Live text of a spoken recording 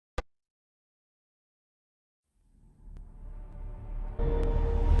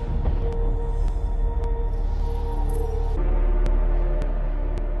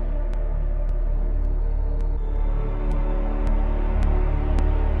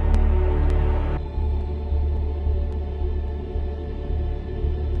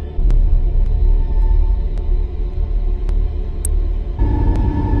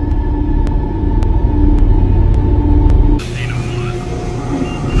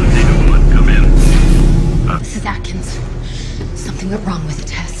Something went wrong with the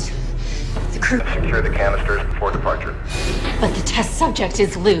test. The crew... Secure the canisters before departure. But the test subject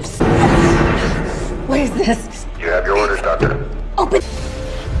is loose. What is this? You have your orders, Doctor. Open...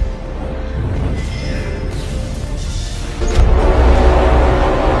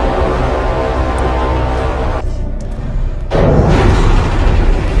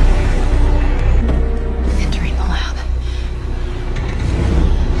 Entering the lab.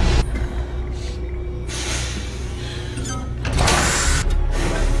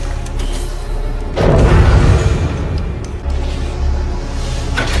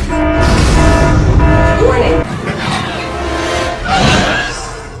 Warning.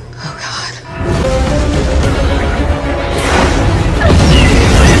 Oh, God.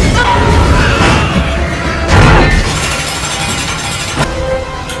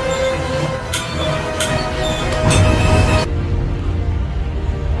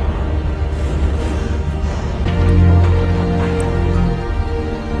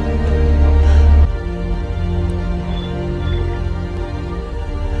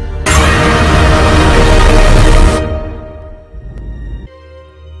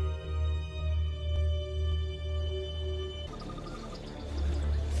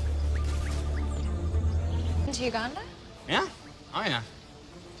 To Uganda? Yeah? Oh, yeah.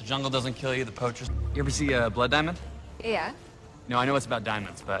 The jungle doesn't kill you, the poachers. You ever see a blood diamond? Yeah. No, I know it's about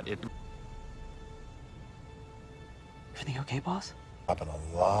diamonds, but it... Everything okay, boss? Happen a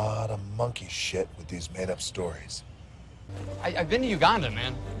lot of monkey shit with these made-up stories. I've been to Uganda,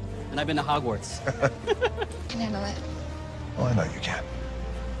 man. And I've been to Hogwarts. Can handle it. Oh, I know you can.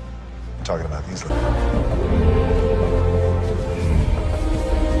 I'm talking about these little...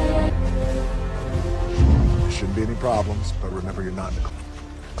 There shouldn't be any problems, but remember you're not in the...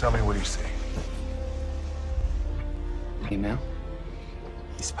 Tell me, what do you see? Email.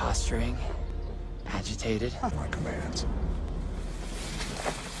 He's posturing, agitated. My commands.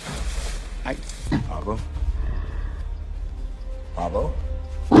 I... Pablo? Pablo?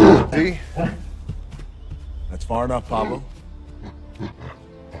 See? That's far enough, Pablo.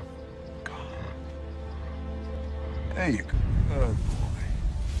 There you go. Good boy.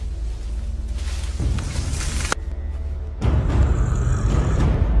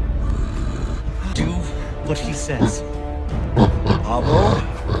 Do what he says. Pablo?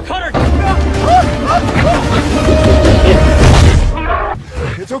 Cutter!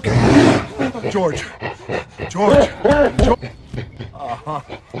 It's okay. George. George.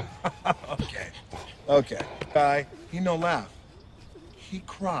 Okay. Okay. Guy, he no laugh. He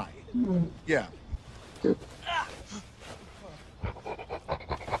cried. Yeah.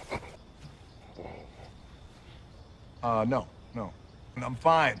 No. I'm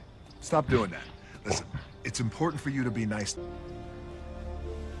fine. Stop doing that. Listen, it's important for you to be nice.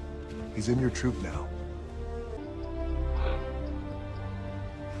 He's in your troop now.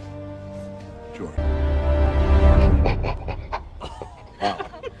 George. Wow.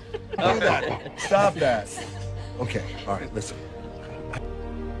 Stop that. Stop that. Okay, all right, listen.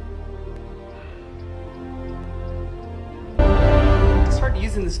 Start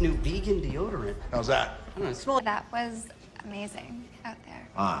using this new vegan deodorant. How's that? I don't know, it smells That was amazing out there.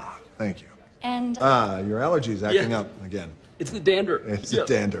 Ah, thank you. And Your allergy's acting Yeah. up again. It's the dander. It's a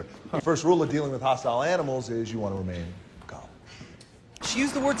dander. The first rule of dealing with hostile animals is you want to remain calm. She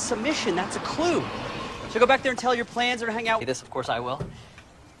used the word submission. That's a clue. So go back there and tell your plans or hang out. This, of course, I will.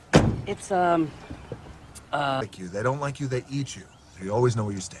 It's, Like you. They don't like you, they eat you. So you always know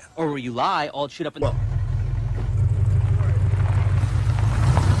where you stand. Or where you lie, all shoot up in Well,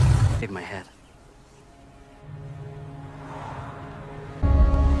 Save my head.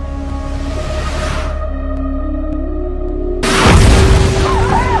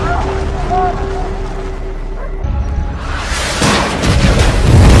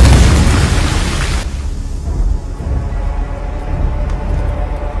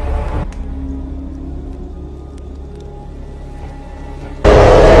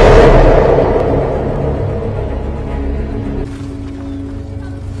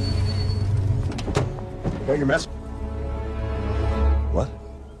 got your mess? What?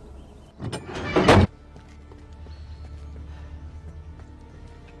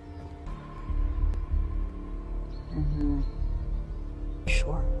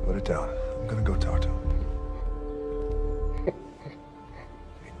 Sure. Put it down. I'm gonna go talk to him. Hey,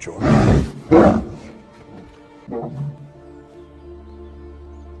 George.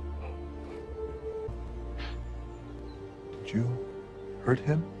 Did you hurt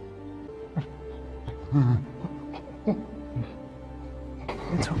him?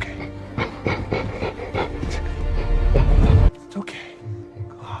 It's okay. It's okay.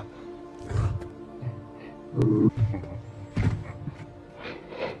 Come on.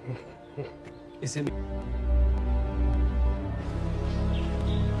 is him.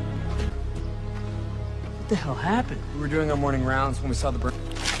 What the hell happened? We were doing our morning rounds when we saw the burn.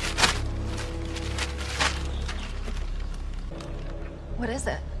 What is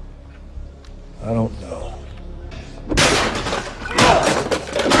it? I don't know.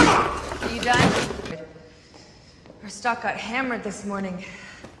 You done? Our stock got hammered this morning.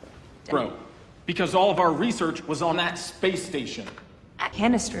 Bro, because all of our research was on that space station.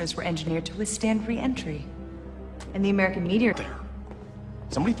 Canisters were engineered to withstand re-entry. And the American meteor... There.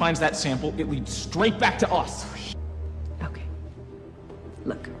 Somebody finds that sample, it leads straight back to us. Okay.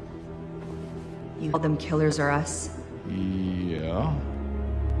 Look. You call them killers or us? Yeah.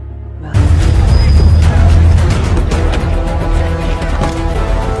 Well...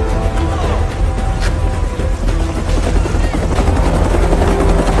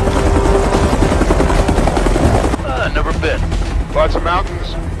 Never been. Lots of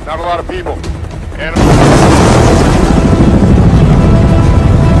mountains, not a lot of people. Animals.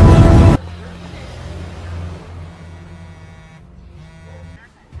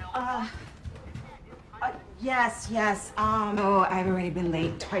 Yes. Oh, I've already been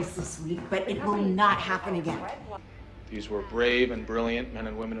late twice this week, but it will not happen again. These were brave and brilliant men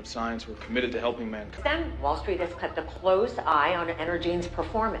and women of science who were committed to helping mankind. Then Wall Street has kept a close eye on Energine's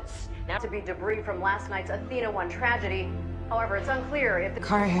performance. Now to be debris from last night's Athena 1 tragedy. However, it's unclear if the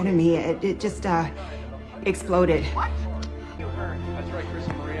Car ahead of me, it just, exploded. What? You heard. That's right, Chris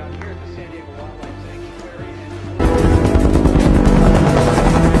and Maria. I'm here at the San Diego Wildlife Sanctuary.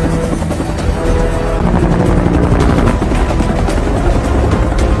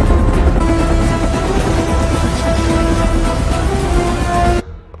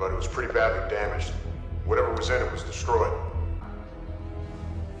 But it was pretty badly damaged. Whatever was in it was destroyed.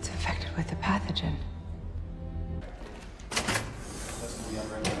 It's infected with the pathogen.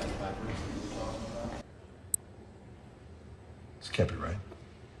 This can't be right.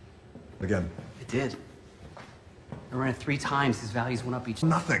 Again. It did. I ran it 3 times. His values went up each.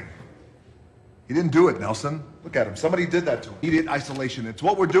 Nothing. He didn't do it, Nelson. Look at him. Somebody did that to him. Immediate isolation. It's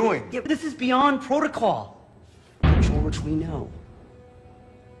what we're doing. Yeah, but this is beyond protocol. George, we know.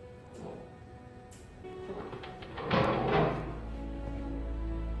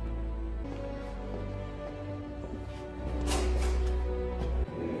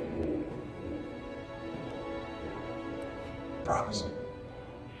 Promise.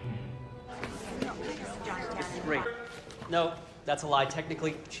 Great. No, that's a lie.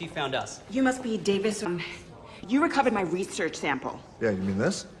 Technically, she found us. You must be Davis. You recovered my research sample. Yeah, you mean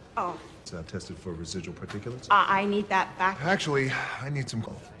this? Oh, It's tested for residual particulates. I need that back. Actually, I need some...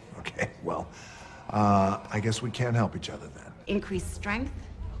 Okay, well, I guess we can't help each other then. Increased strength,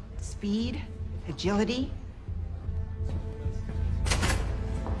 speed, agility.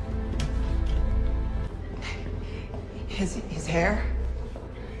 His hair?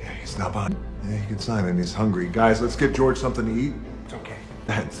 Yeah, he's not on. Yeah, he can sign it. He's hungry. Guys, let's get George something to eat. It's okay.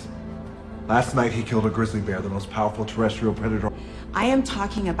 Thanks. Last night he killed a grizzly bear, the most powerful terrestrial predator. I am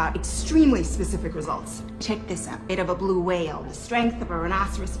talking about extremely specific results. Check this out. Weight of a blue whale, the strength of a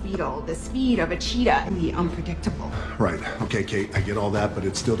rhinoceros beetle, the speed of a cheetah, and the unpredictable. Right. Okay, Kate, I get all that, but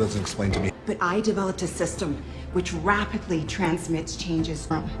it still doesn't explain to me. But I developed a system which rapidly transmits changes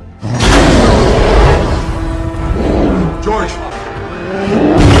from... George!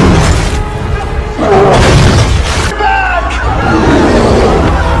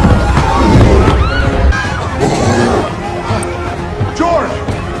 George!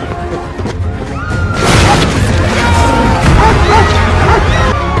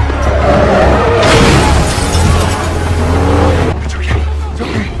 It's okay. It's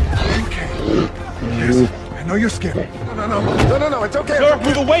okay. It's okay. Yes, I know you're scared. No, it's okay. Sir,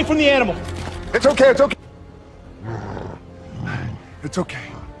 move away from the animal. It's okay, it's okay. It's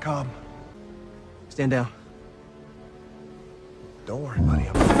okay. Calm. Stand down. Don't worry, buddy.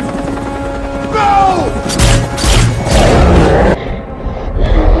 No!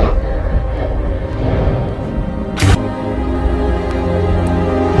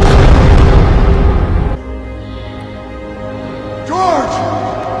 George!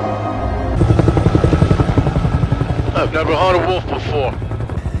 I've never hunted a wolf before.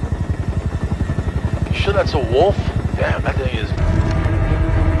 You sure that's a wolf? Damn, that thing is...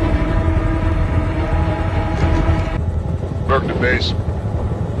 Burke to base.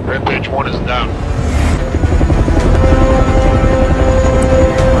 Rampage 1 is down.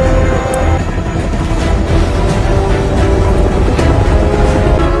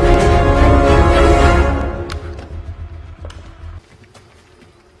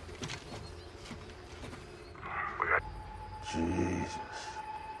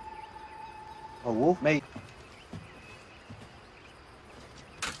 A wolf mate.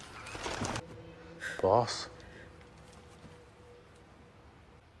 Boss.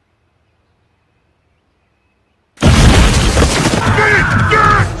 Get it!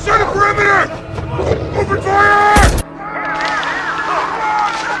 Set a perimeter! Open fire!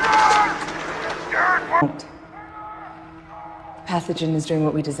 Pathogen is doing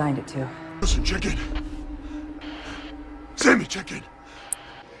what we designed it to. Listen, check in. Sammy, check in.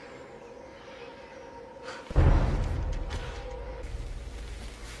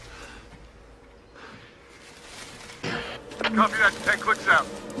 Copy that. 10 clicks out.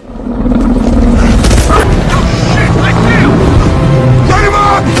 Oh, shit! I see him! Set him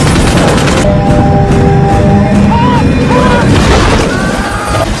up!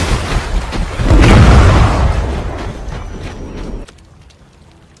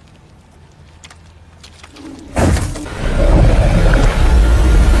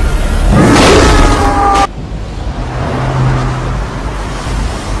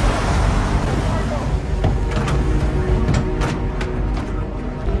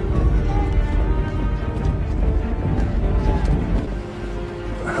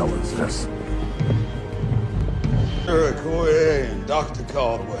 Dr.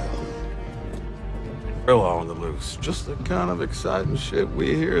 Caldwell. Real on the loose. Just the kind of exciting shit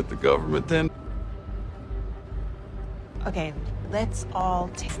we hear at the government then. Okay, let's all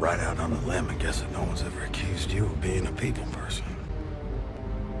take... Right out on the limb and guess that no one's ever accused you of being a people person.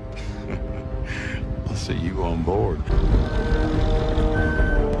 I'll see you on board.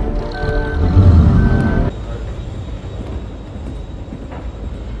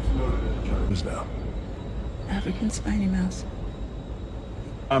 Now. African spiny mouse.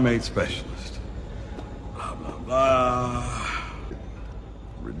 Primate specialist. Blah, blah, blah.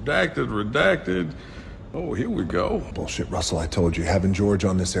 Redacted. Oh, here we go. Bullshit, Russell. I told you, having George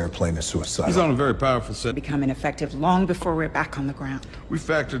on this airplane is suicidal. He's on a very powerful set. Become ineffective long before we're back on the ground. We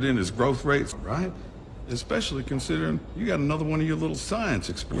factored in his growth rates, right? Especially considering you got another one of your little science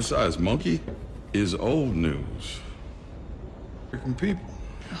experiments. Besides, monkey is old news. Freaking people.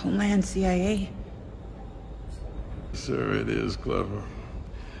 The Homeland CIA. Sir, it is clever.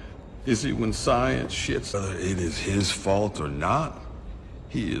 You see, when science shits, whether it is his fault or not,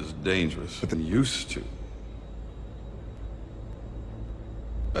 he is dangerous than used to.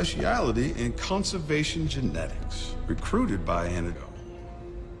 Speciality in conservation genetics, recruited by Antigo.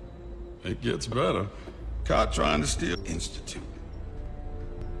 It gets better. Caught trying to steal Institute.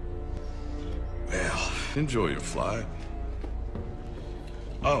 Well, enjoy your flight.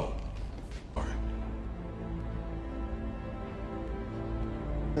 Oh, sorry.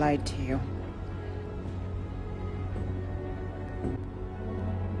 Lied to you.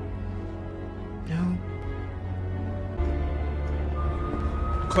 No.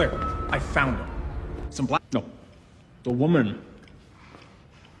 Claire, I found him. Some black... No. The woman.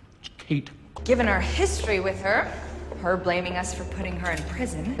 It's Kate. Given our history with her blaming us for putting her in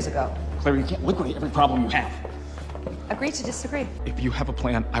prison years ago. Claire, you can't liquidate every problem you have. Agree to disagree. If you have a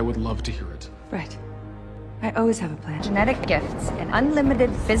plan, I would love to hear it. Right. I always have a plan. Genetic gifts and unlimited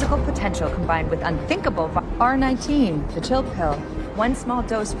physical potential combined with unthinkable R19, the chill pill. One small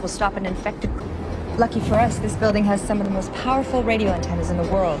dose will stop an infected... Lucky for us, this building has some of the most powerful radio antennas in the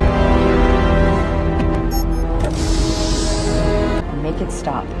world. Make it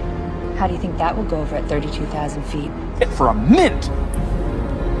stop. How do you think that will go over at 32,000 feet? For a mint!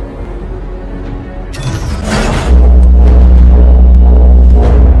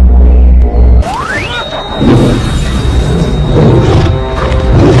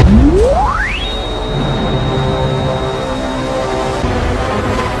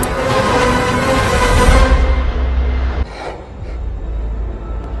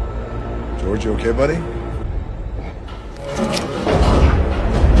 George, you okay, buddy?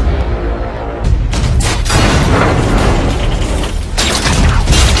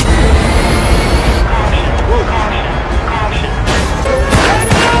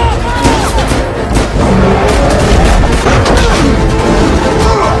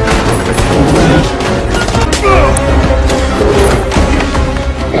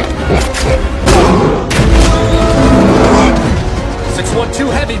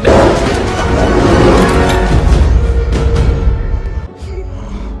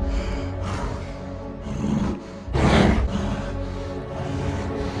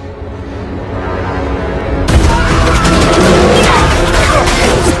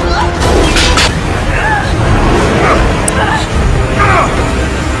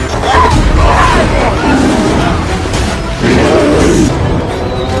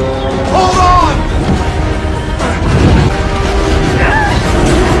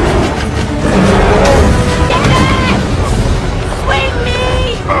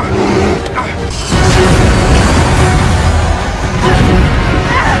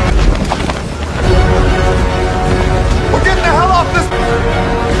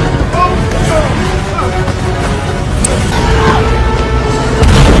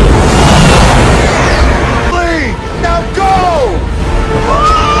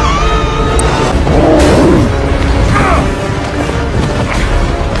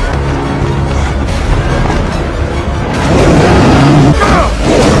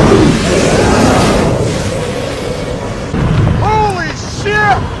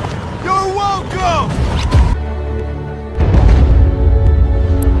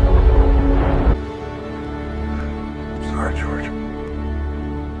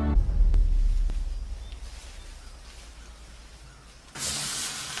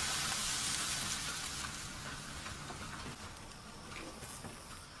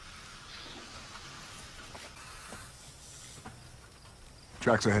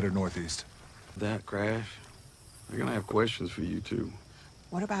 Tracks are headed northeast. That crash? They're gonna have questions for you, too.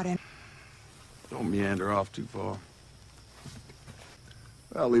 What about it? Don't meander off too far.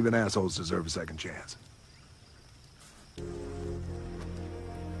 Well, even assholes deserve a second chance.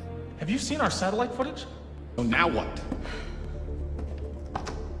 Have you seen our satellite footage? So now what?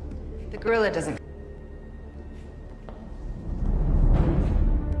 The gorilla doesn't.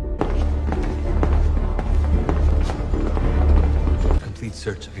 Complete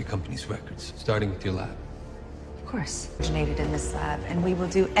search of your company's records, starting with your lab. Of course. Originated in this lab, and we will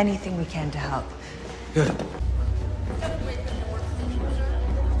do anything we can to help. Good.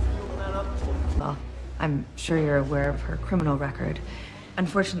 Well, I'm sure you're aware of her criminal record.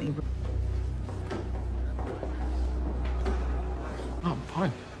 Unfortunately... Oh, I'm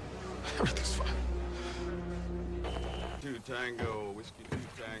fine. Everything's fine. 2 Tango, Whiskey 2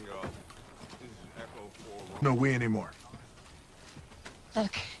 Tango. This is Echo 4. No we anymore.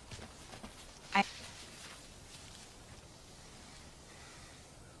 Look.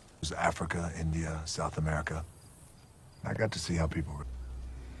 There's Africa, India, South America. I got to see how people...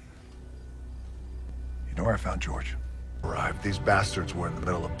 You know where I found George? Arrived. These bastards were in the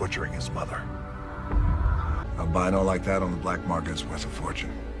middle of butchering his mother. Albino like that on the black market is worth a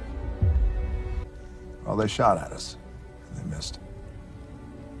fortune. Well, they shot at us, and they missed.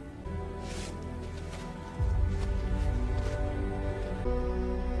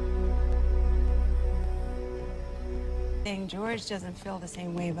 George doesn't feel the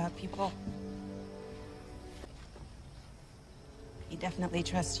same way about people. He definitely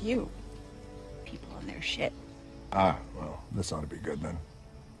trusts you. People and their shit. Ah, well, this ought to be good then.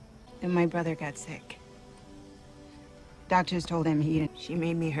 And my brother got sick. Doctors told him she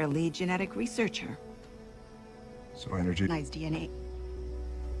made me her lead genetic researcher. So energy... Nice DNA.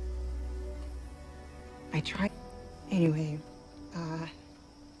 I tried... Anyway,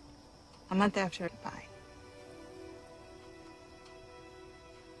 a month after... Bye.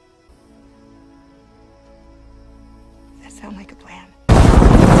 Does that sound like a plan?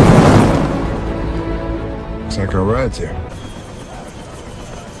 Looks like our ride's here.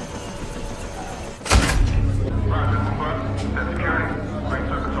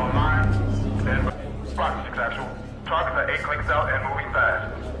 Targets are 8 clicks out and moving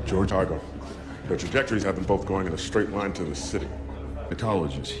fast. George Argo. Their trajectories have them both going in a straight line to the city.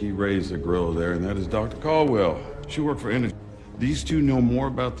 Mythologist. He raised a gorilla there, and that is Dr. Caldwell. She worked for Energy. These two know more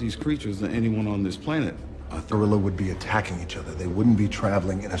about these creatures than anyone on this planet. Gorilla would be attacking each other. They wouldn't be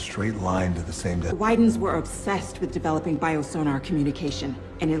traveling in a straight line to the same The destination. Widens were obsessed with developing biosonar communication,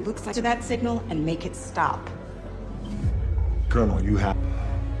 and it looks like to that signal and make it stop. Colonel, you have...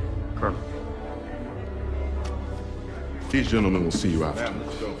 Colonel. These gentlemen will see you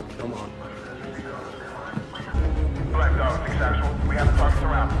afterwards. Come on. Black Dog 6 Actual. We have the target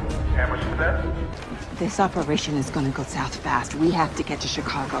surrounded. And what she said? This operation is gonna go south fast. We have to get to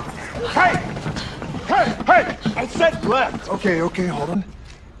Chicago. Hey! Hey! Hey! I said left! Okay, hold on.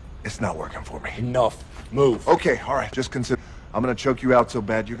 It's not working for me. Enough. Move. Okay, all right, just consider... I'm gonna choke you out so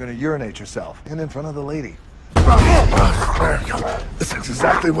bad you're gonna urinate yourself. And in front of the lady. There you go. This is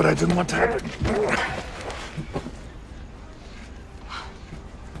exactly what I didn't want to happen.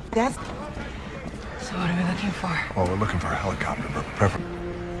 That's... So what are we looking for? Oh, we're looking for a helicopter, but preferably.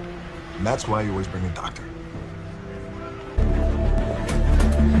 And that's why you always bring a doctor.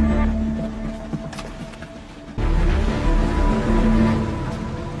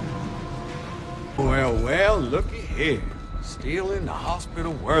 Well, looky here. Still in the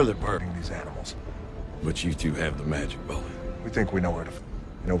hospital whirly-bird. These animals. But you two have the magic bullet. We think we know where to...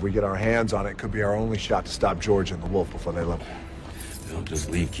 You know, if we get our hands on it, it could be our only shot to stop George and the wolf before they level. They don't just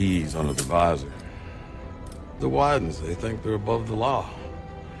leave keys under the visor. The Widens, they think they're above the law.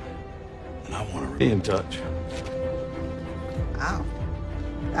 And I want to be in touch. Wow.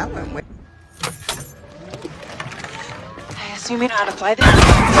 That went way... I assume you know how to fly this?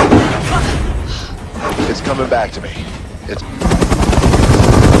 It's coming back to me. It's...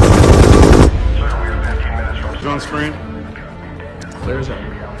 On screen. Clear as out.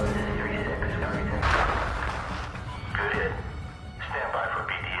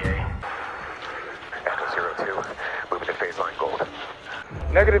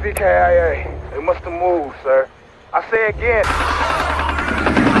 Negative EKIA. They must have moved, sir. I say again.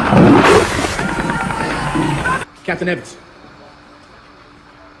 Captain Evans.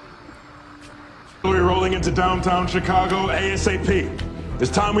 We're rolling into downtown Chicago ASAP. It's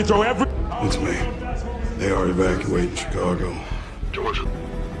time we throw every... It's me. They are evacuating Chicago. Georgia.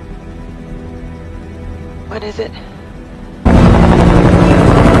 What is it?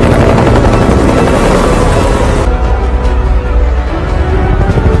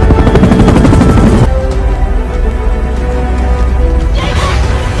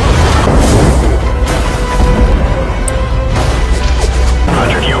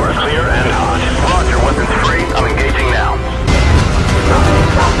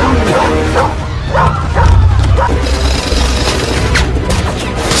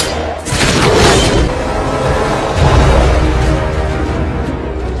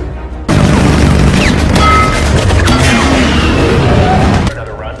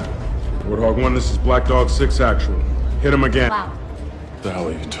 6 actual. Hit him again. Wow. What the hell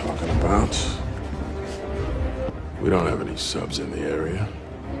are you talking about? We don't have any subs in the area.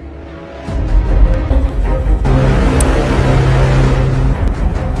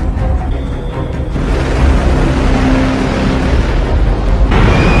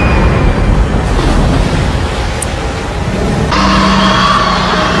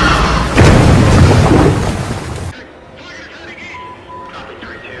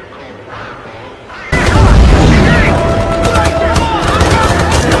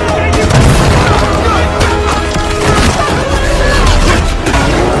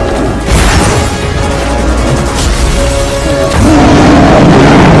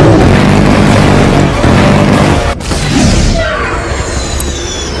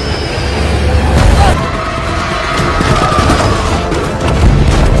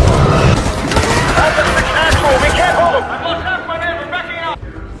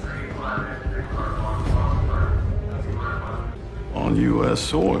 On U.S.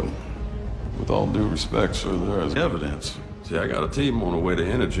 soil. With all due respect, sir, there is evidence. See, I got a team on the way to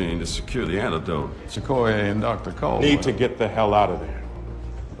Energene to secure the antidote. Sequoia and Dr. Caldwell. Need to get the hell out of there.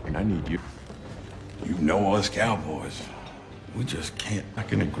 And I need you. You know us cowboys. We just can't. I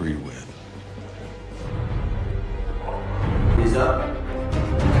can agree with. He's up.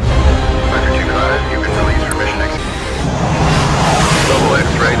 Viper 2-5, you've been released for mission execution. Double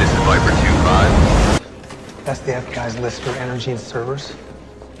X-ray, this is Viper 2-5. That's the FBI's list for Energene servers.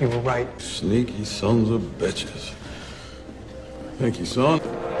 You were right. Sneaky sons of bitches. Thank you, son.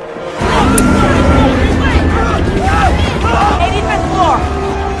 85th floor!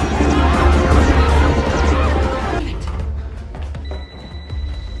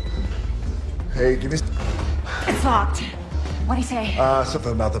 Hey, give me... It's locked. What'd he say?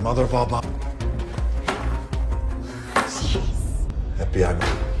 Something about the mother of all bomb. Jeez. FBI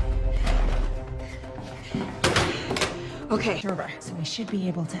man. Okay, so we should be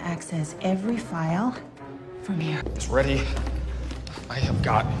able to access every file from here. It's ready. I have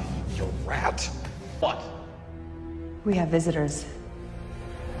got your rat. What? We have visitors.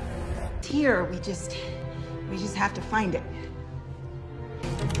 It's here, we just have to find it.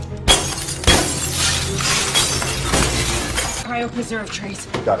 Cryopreserve trace.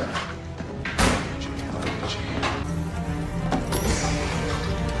 Got it.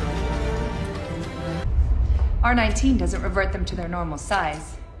 R19 doesn't revert them to their normal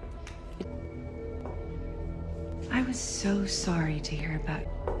size. I was so sorry to hear about.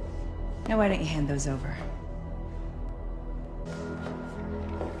 Now why don't you hand those over?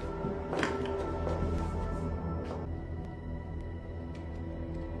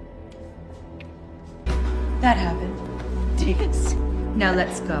 That happened. Davis. Now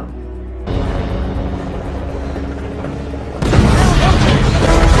let's go.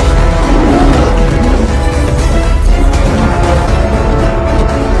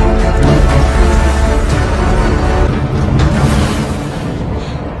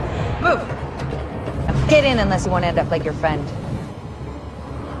 Get in unless you want to end up like your friend.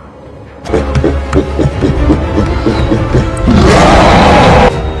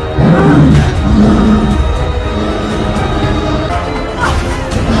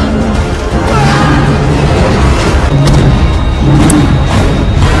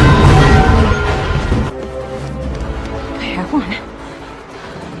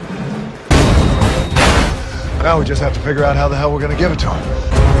 Now we just have to figure out how the hell we're gonna give it to him.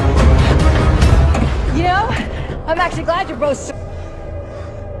 You know, I'm actually glad you're both so...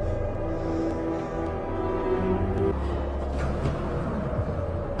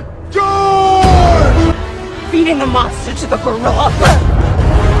 George! Feeding the monster to the gorilla.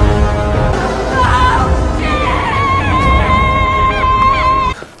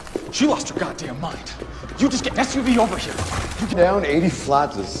 She lost her goddamn mind. You just get an SUV over here. You down 80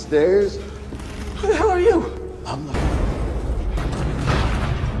 flights of stairs? Who the hell are you? I'm the...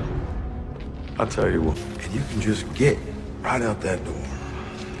 I'll tell you what, and you can just get right out that door.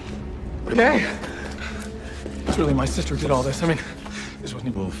 Okay. It's really my sister who did all this. I mean, this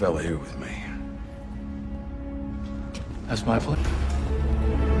wasn't Little fella here with me. That's my plan.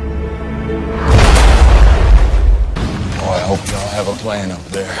 Oh, I hope y'all have a plan up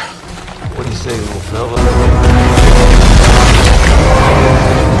there. What do you say, little fella?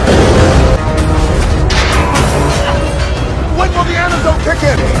 When will the antidote kick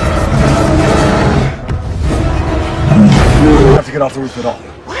in? We have to get off the roof at all.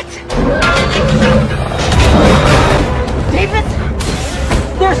 What? David?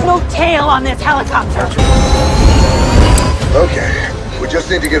 There's no tail on this helicopter. Okay, we just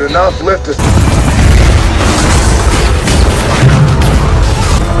need to get enough lift to...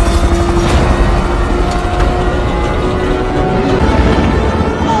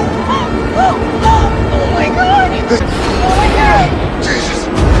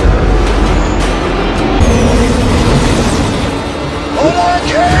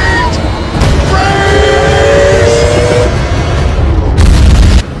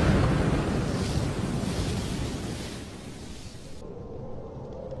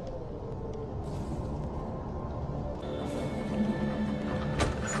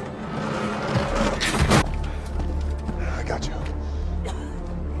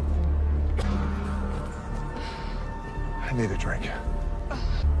 I need a drink.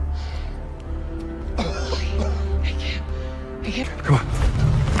 I can't. Come on.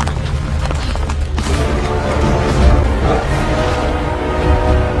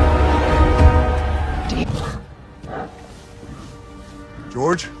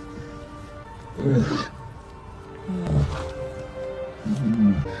 George?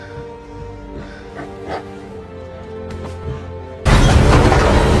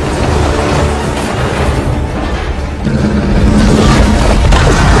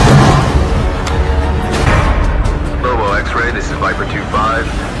 Lobo X-ray, this is Viper 2-5.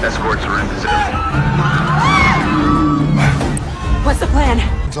 Escorts are in position. What's the plan?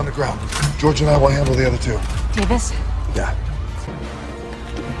 It's on the ground. George and I will handle the other two. Davis? Yeah.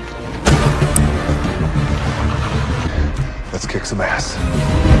 Let's kick some ass.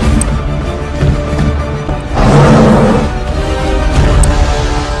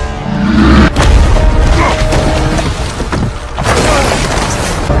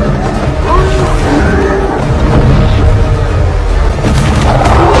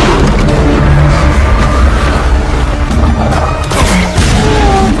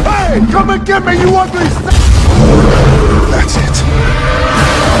 Hey, come and get me, you ugly That's it.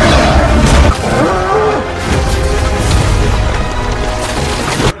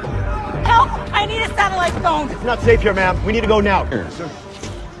 Help! I need a satellite phone! It's not safe here, ma'am. We need to go now. Here.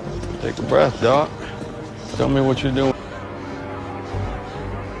 Take a breath, Doc. Tell me what you're doing.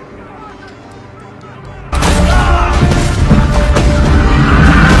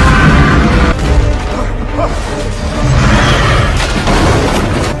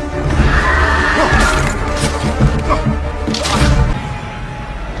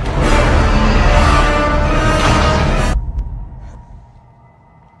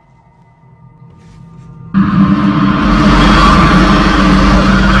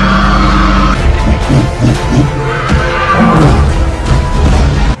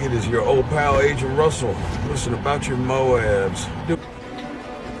 It is your old pal, Agent Russell. Listen about your Moabs.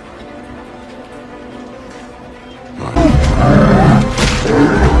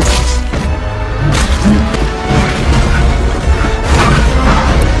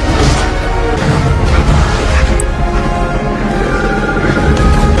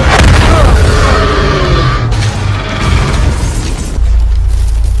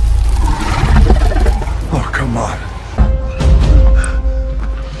 Oh, come on.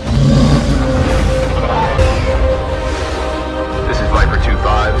 This is Viper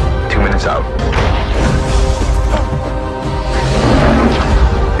 2-5. 2 minutes out.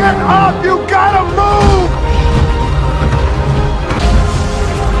 Get up! You gotta move!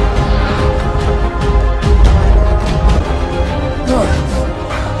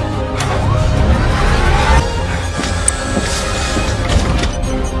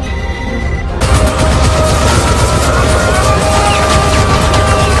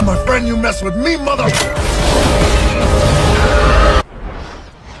 My friend, you mess with me, mother...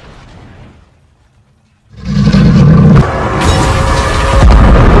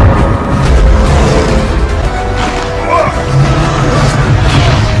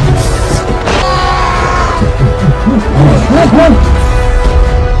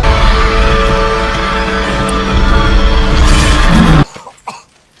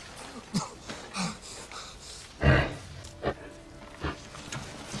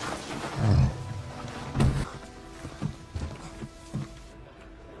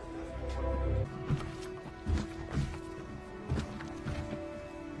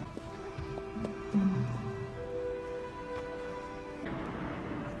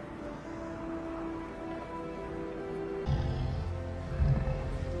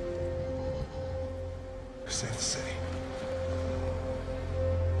 Save the city.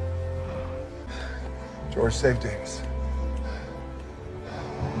 George, save Davis.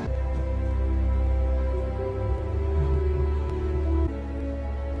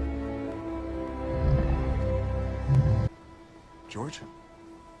 George?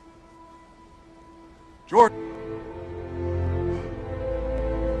 George!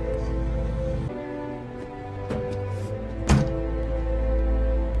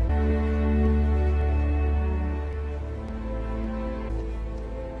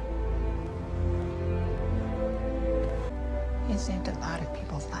 He saved a lot of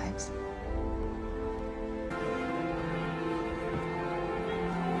people's lives.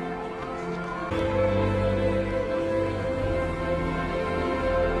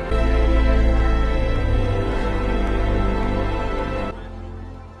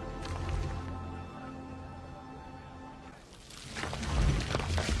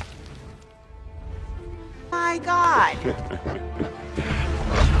 My God.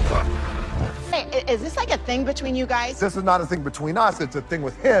 Is this like a thing between you guys? This is not a thing between us, it's a thing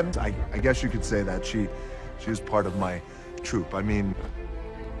with him. I guess you could say that she is part of my troupe. I mean...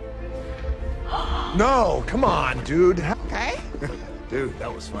 No, come on, dude. Okay. Dude,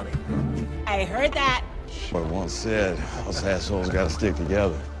 that was funny. I heard that. But once said, us assholes gotta stick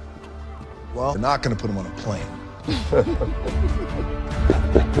together. Well, they're not gonna put him on a plane.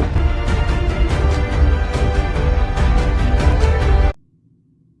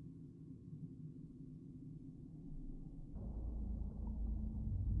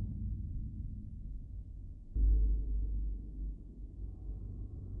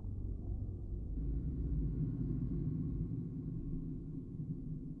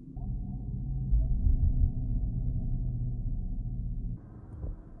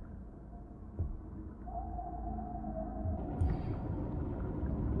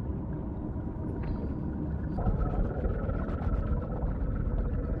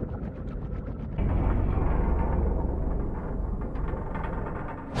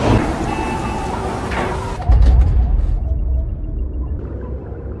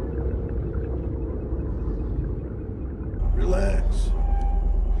 Relax.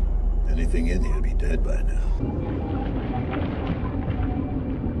 Anything in here be dead by now.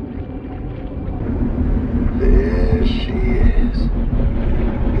 There she is.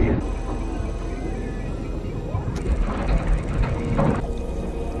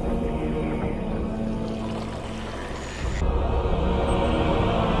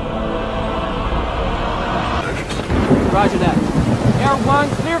 Roger that. Air 1,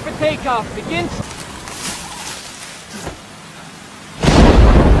 clear for takeoff. Begin.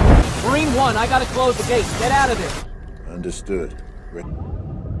 Marine 1, I gotta close the gates. Get out of there. Understood.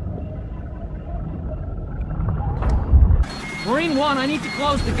 Marine 1, I need to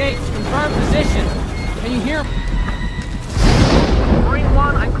close the gates. Confirm position. Can you hear me? Marine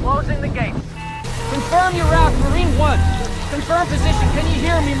 1, I'm closing the gates. Confirm your route, Marine 1. Confirm position. Can you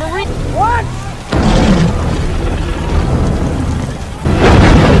hear me, Marine 1?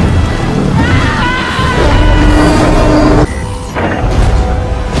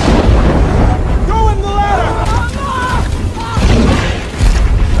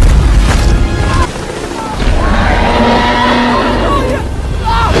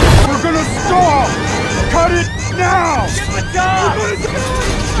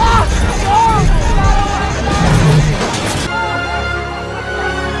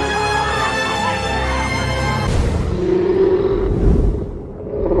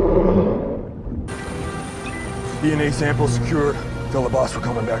 DNA sample secured. Tell the boss we're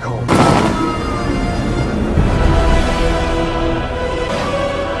coming back home.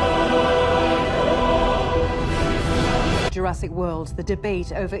 Jurassic World, the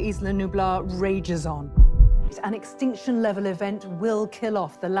debate over Isla Nublar rages on. An extinction-level event will kill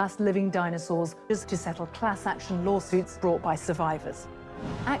off the last living dinosaurs just to settle class action lawsuits brought by survivors.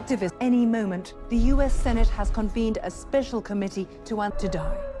 Activists, any moment, the US Senate has convened a special committee to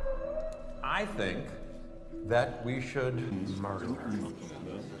die. I think that we should murder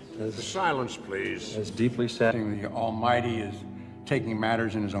her. Silence, please. As deeply setting the Almighty is taking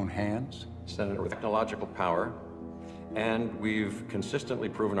matters in his own hands. Senator with technological power, and we've consistently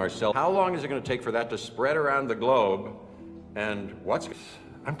proven ourselves. How long is it going to take for that to spread around the globe? And what's...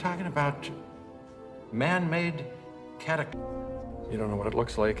 I'm talking about man-made catacombs. You don't know what it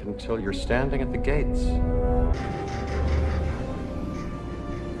looks like until you're standing at the gates.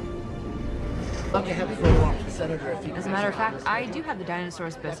 Okay, have you follow up the senator. As a matter of fact, I do have the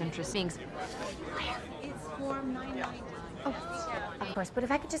dinosaur's best interest seeing. It's form 999. Oh, of course, but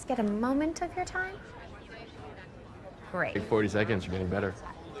if I could just get a moment of your time? Great. 40 seconds, you're getting better.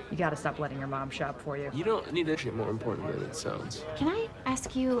 You gotta stop letting your mom shop for you. You don't need that shit more important than it sounds. Can I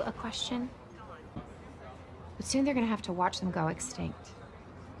ask you a question? But soon they're gonna have to watch them go extinct.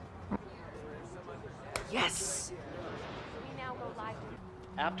 Yes!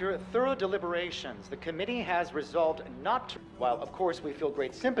 After thorough deliberations, the committee has resolved not to, while of course we feel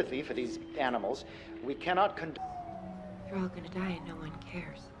great sympathy for these animals, we cannot conduct... They're all gonna die and no one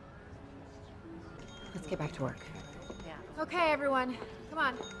cares. Let's get back to work. Yeah. Okay, everyone, come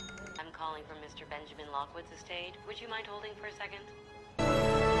on. I'm calling from Mr. Benjamin Lockwood's estate. Would you mind holding for a second?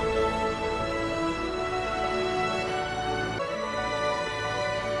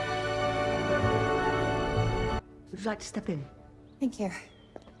 Would you like to step in? Thank you.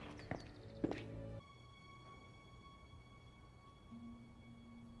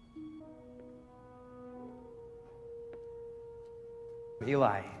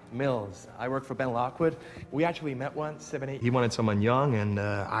 Eli Mills. I work for Ben Lockwood. We actually met once, 7, 8. He wanted someone young and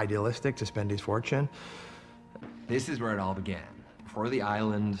idealistic to spend his fortune. This is where it all began. For the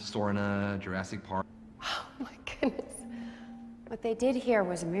island, Sorna, Jurassic Park. Oh my goodness. What they did here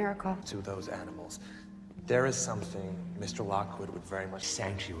was a miracle. To those animals. There is something Mr. Lockwood would very much...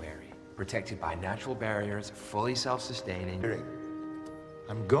 Sanctuary, protected by natural barriers, fully self-sustaining.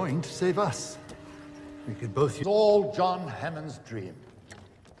 I'm going to save us. We could both use all John Hammond's dream.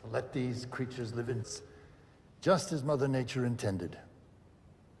 To let these creatures live in... just as Mother Nature intended.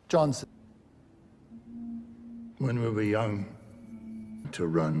 John said... when we were young, to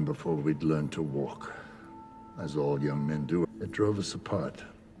run before we'd learn to walk. As all young men do. It drove us apart.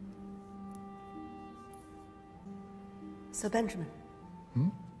 Sir Benjamin.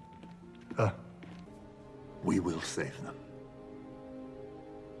 We will save them.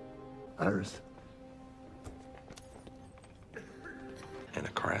 Iris. In a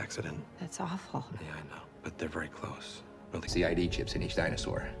car accident. That's awful. Yeah, I know, but they're very close. Well, the CID chips in each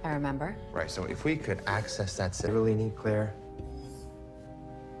dinosaur. I remember. Right, so if we could access that... I really need, Claire,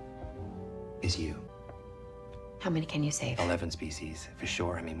 Is you. How many can you save? 11 species, for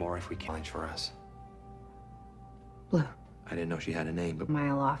sure. I mean, more if we can. Challenge for us. Blue. I didn't know she had a name, but...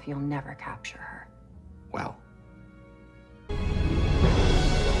 Mile off, you'll never capture her. Well.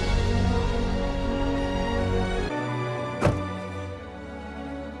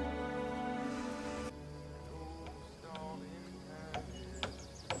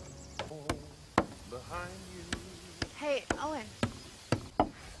 Hey, Owen.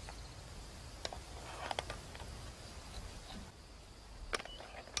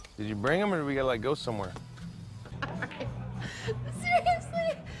 Did you bring him, or did we gotta like go somewhere?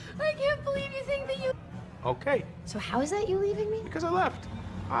 Seriously? I can't believe you think that you... Okay. So how is that you leaving me? Because I left.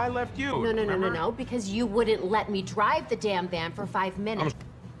 I left you. No, because you wouldn't let me drive the damn van for 5 minutes.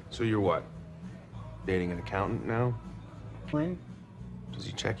 So you're what? Dating an accountant now? When? Does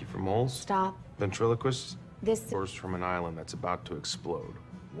he check you for moles? Stop. Ventriloquist? This... Source from an island that's about to explode.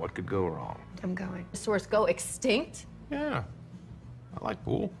 What could go wrong? I'm going. Source go extinct? Yeah. I like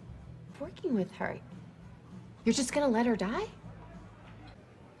pool. Working with her. You're just gonna let her die?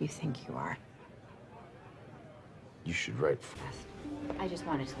 You think you are. You should write. I just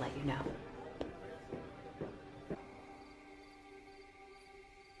wanted to let you know.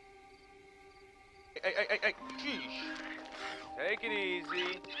 Hey, geez. Take it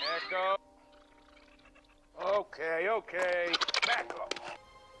easy. Echo. Okay. Back up.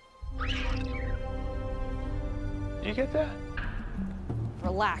 You get that?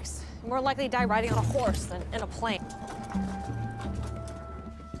 Relax. You're more likely to die riding on a horse than in a plane.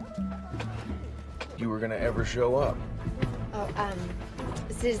 You were gonna ever show up? Oh,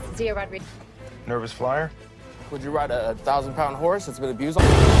 this is Zia Rodriguez. Nervous flyer? Would you ride a 1,000-pound horse that's been abused?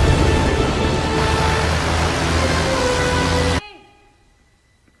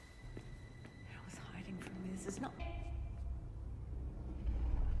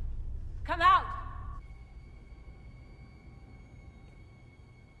 Come out!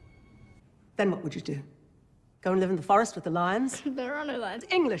 Then what would you do? Go and live in the forest with the lions? There are no lions.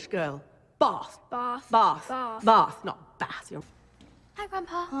 English girl. Bath. Bath. Bath. Bath. Bath, not bath. You're... Hi,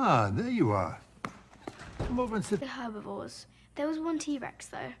 Grandpa. Ah, there you are. Come over and sit. The herbivores. There was one T-Rex,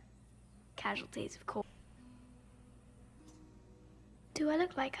 though. Casualties, of course. Do I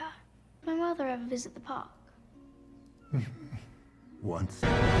look like her? Did my mother ever visit the park? Once.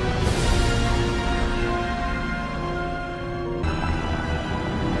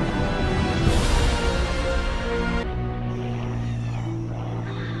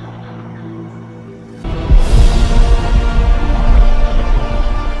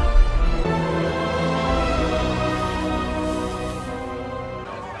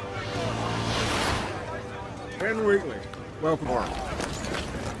 Welcome.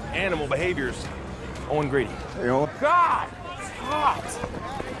 Animal behaviors. Owen Grady. Hey, Owen. God! It's hot!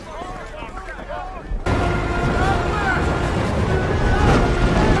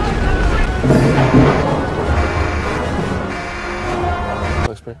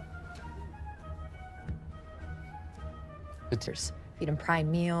 Whisper. Feed him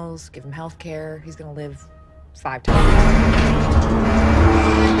prime meals, give him health care. He's gonna live 5 times.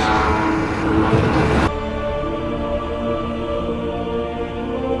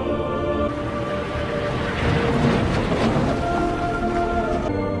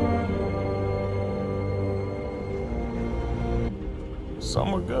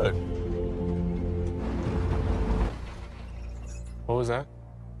 Some were good. What was that?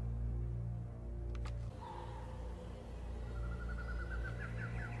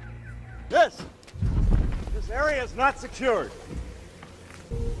 This area is not secured.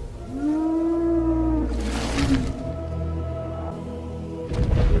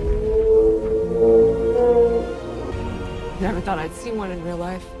 Never thought I'd see one in real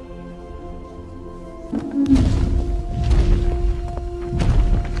life.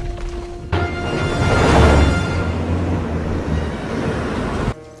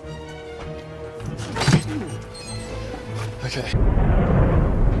 Okay.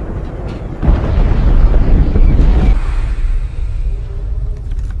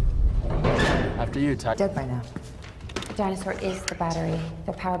 After you, Ty. Dead by now. The dinosaur is the battery.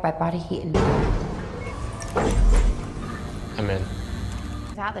 They're powered by body heat and... I'm in.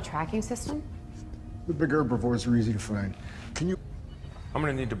 Without the tracking system? The big herbivores are easy to find. Can you... I'm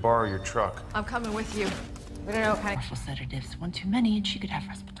gonna need to borrow your truck. I'm coming with you. We don't know what kind of sedatives. One too many and she could have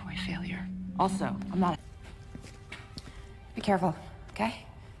respiratory failure. Also, I'm not... Be careful, okay?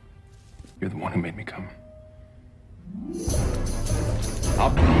 You're the one who made me come.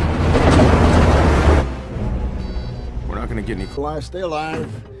 We're not gonna get any... Alive, stay alive.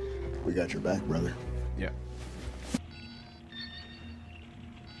 We got your back, brother. Yeah.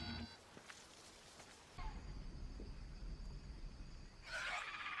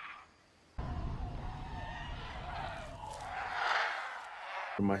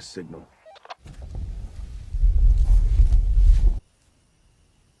 My signal.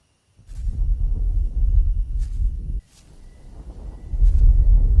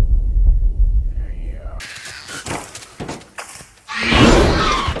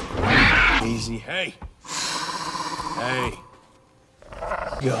 Easy. Hey. Hey.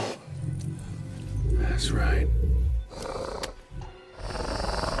 Go. That's right.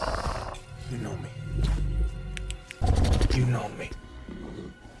 You know me. You know me.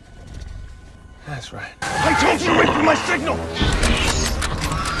 That's right. I told you to wait for my signal!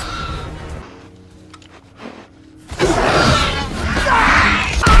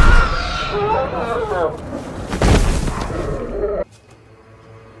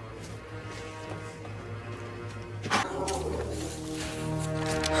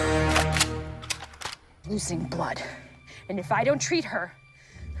 Losing blood. And if I don't treat her...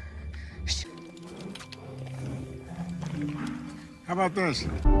 How about this?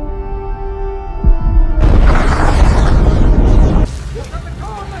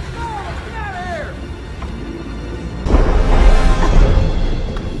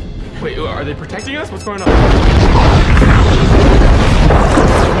 Wait, are they protecting us? What's going on?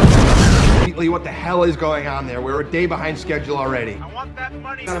 What the hell is going on there? We're a day behind schedule already. I want that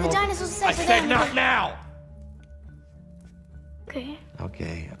money. So the dinosaurs said I said not now! Okay.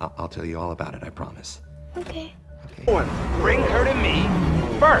 Okay, I'll tell you all about it, I promise. Okay. Bring her to me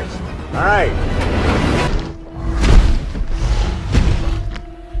first. All right.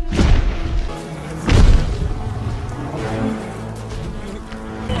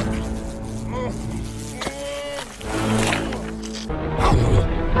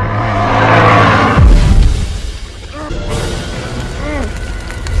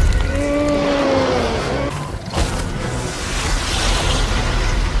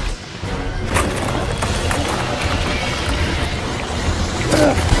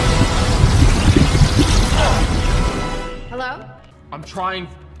 Hello? I'm trying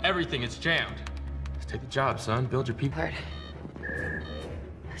everything. It's jammed. Let's take the job, son. Build your people.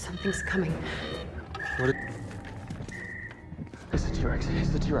 Something's coming. What? It's the T-Rex. It's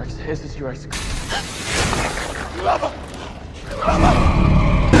the T-Rex. It's the T-Rex.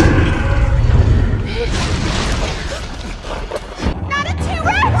 Not a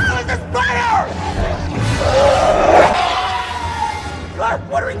T-Rex! What is this fire? Clark,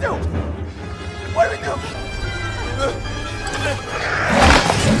 what do we do? What do we do?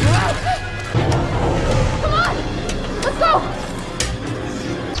 Come on! Let's go!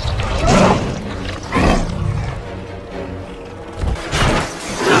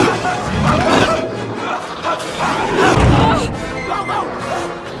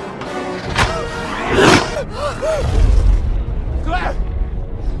 Claire!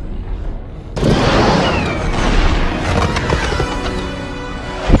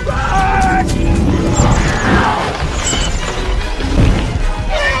 Come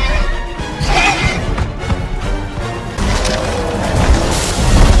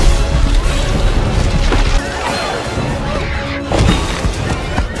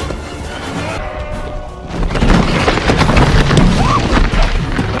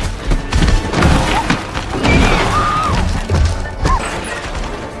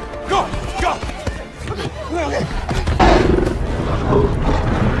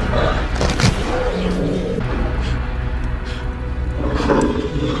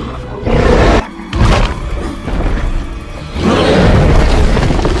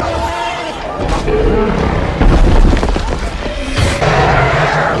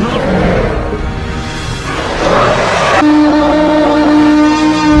on!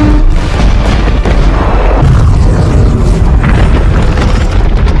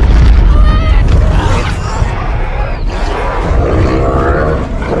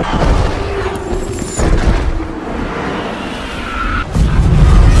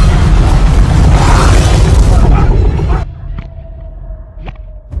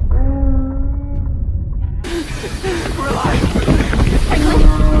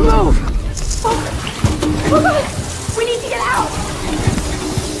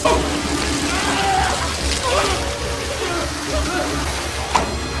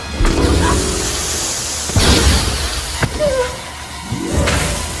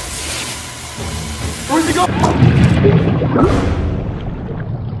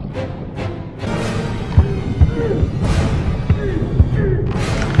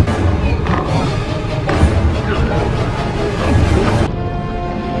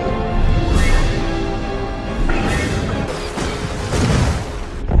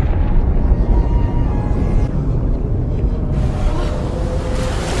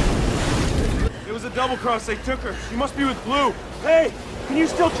 double cross. They took her. She must be with Blue. Hey, can you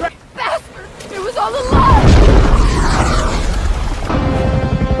still track? Bastard! It was all a lie!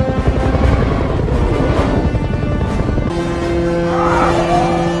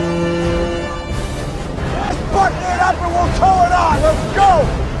 Button it up and we'll tow it on. Let's go.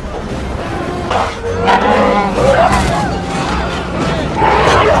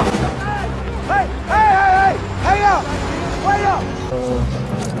 Hey! Hang up! Wait up!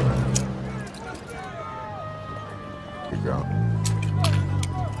 You go.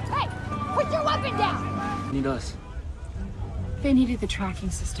 Hey! Put your weapon down! Need us. They needed the tracking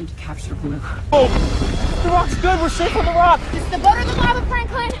system to capture Blue. Oh! The rock's good. We're safe on the rock. Is the boat or the lava,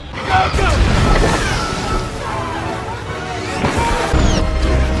 Franklin? Go!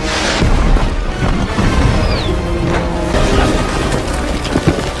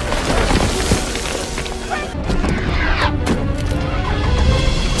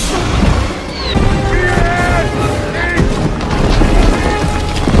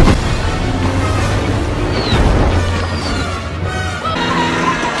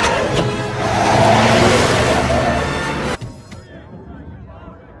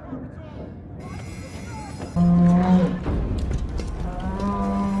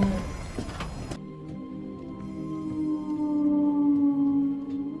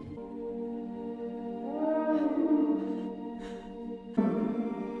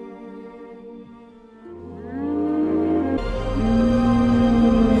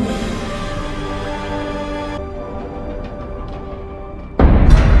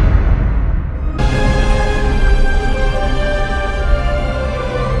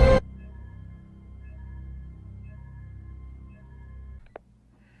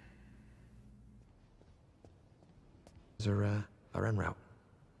 Are en route.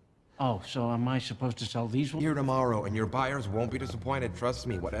 Oh, so am I supposed to sell these ones? Here tomorrow, and your buyers won't be disappointed. Trust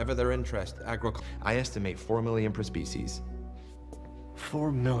me, whatever their interest. I estimate 4 million per species.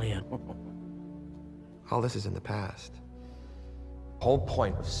 4 million. All this is in the past. The whole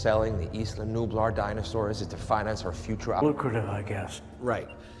point of selling the Isla Nublar dinosaurs is to finance our future. Lucrative, I guess. Right.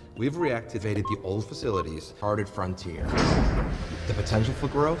 We've reactivated the old facilities, charted frontier. The potential for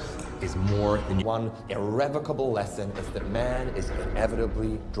growth is more than one irrevocable lesson is that man is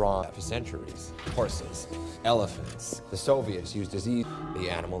inevitably drawn for centuries. Horses, elephants, the Soviets used disease, the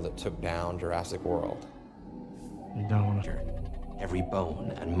animal that took down Jurassic World. You don't want to. Every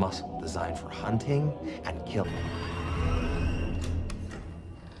bone and muscle designed for hunting and killing.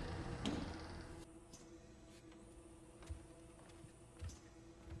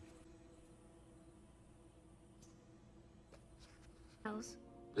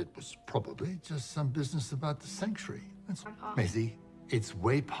 It was probably just some business about the sanctuary. Maisie, it's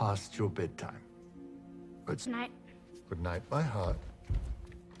way past your bedtime. Good night. Good night, my heart.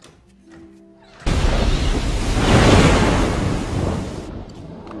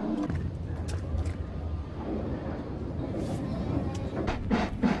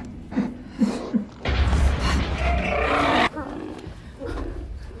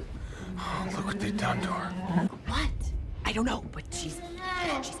 Look what they've done to her. What? I don't know, but she's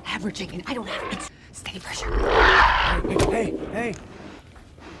averaging, and I don't have it. Steady pressure. Hey!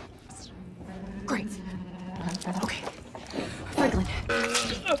 Great. Okay. Franklin.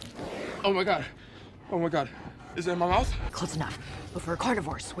 Oh my god. Is it in my mouth? Close enough. But for a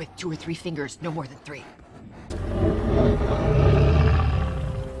carnivores with 2 or 3 fingers, no more than 3.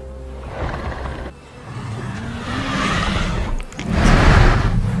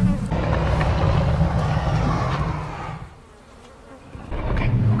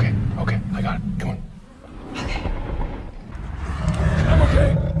 Okay, I got it. Come on. I'm okay.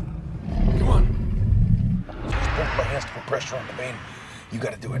 Come on. Just both my hands to put pressure on the vein. You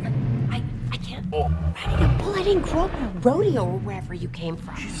gotta do it. I can't. Oh. Well, I didn't grow up in a rodeo or wherever you came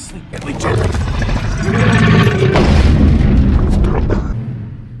from. She's asleep. Emily, gently.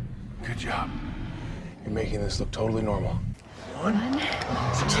 Good job. You're making this look totally normal. 1,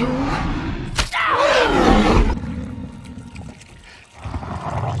 2.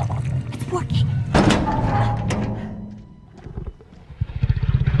 It's working.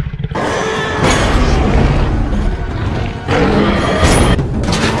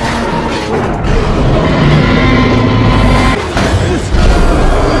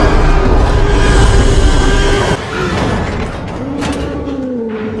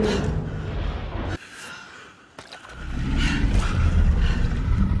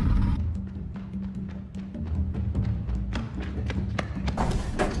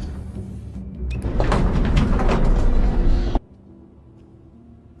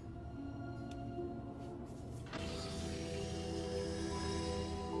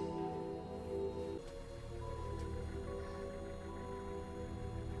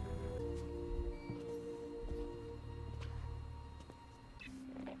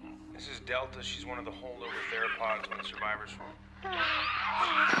 This is Delta. She's one of the holdover theropods when the survivors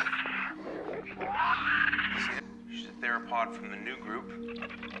She's a theropod from the new group.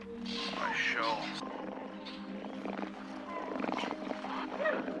 My show.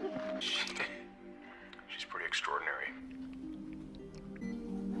 She's pretty extraordinary.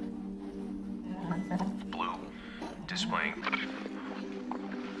 Blue, displaying.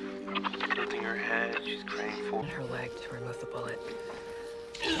 Tilting her head, she's praying for her leg to remove the bullet.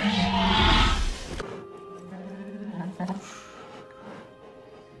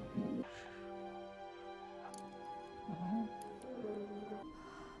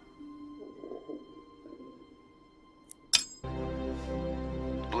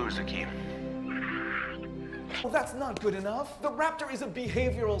 Blue is the key. Well, that's not good enough. The raptor is a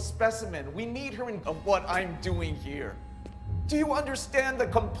behavioral specimen. We need her in what I'm doing here. Do you understand the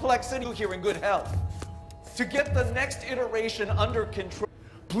complexity here in good health? To get the next iteration under control,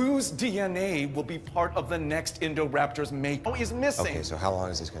 Blue's DNA will be part of the next Indoraptor's make. Oh, is missing. Okay, so how long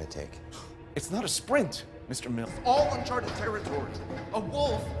is this going to take? It's not a sprint, Mr. Mills. All uncharted territory. A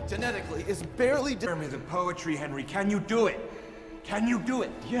wolf, genetically, is barely... Tell me the poetry, Henry. Can you do it? Can you do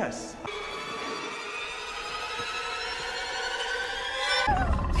it? Yes.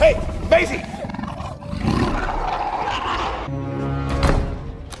 Hey, Maisie!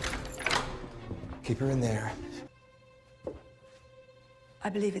 Keep her in there. I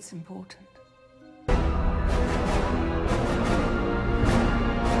believe it's important.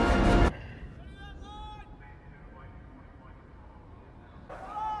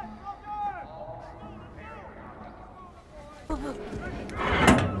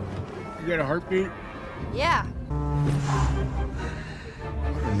 You got a heartbeat? Yeah.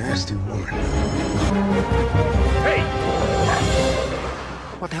 What a nasty woman. Hey!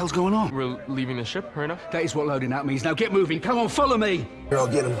 What the hell's going on? We're leaving the ship, right enough? That is what loading out means. Now get moving. Come on, follow me. Here, I'll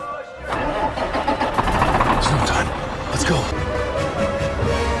get him. It's no time. Let's go.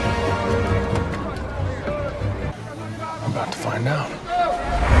 I'm about to find out.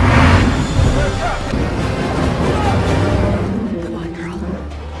 Come on, girl.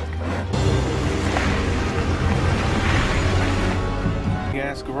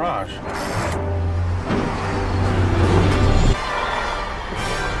 Gas garage.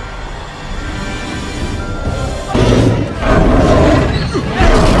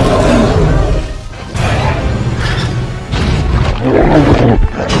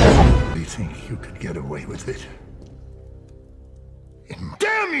 You think you could get away with it?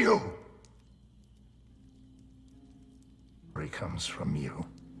 Damn you! It comes from you.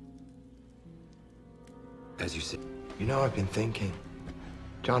 As you see, you know, I've been thinking.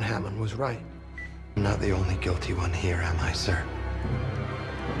 John Hammond was right. I'm not the only guilty one here, am I, sir?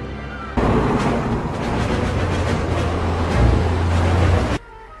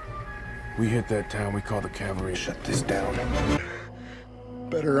 We hit that town, we call the cavalry, shut this down.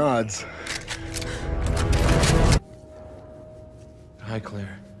 Better odds. Hi,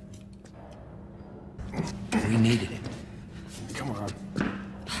 Claire. We needed it. Come on.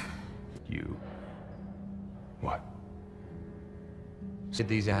 You. What? Said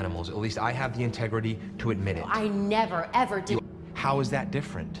these animals. At least I have the integrity to admit it. I never, ever did. How is that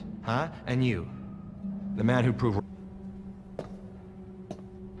different? Huh? And you? The man who proved...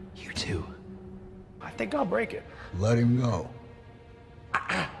 You too. I think I'll break it. Let him go.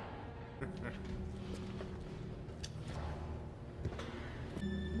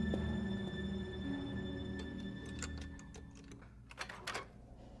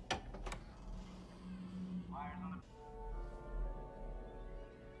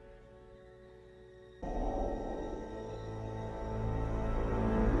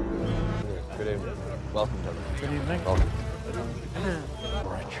 Good evening. Welcome, gentlemen. Good evening. Welcome.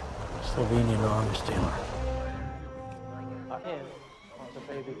 Rich. Slovenian arms dealer. The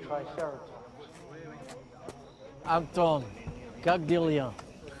baby triceratops. Anton, как дела?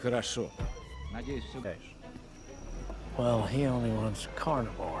 Хорошо. Well, he only wants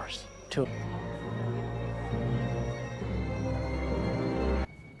carnivores. Two.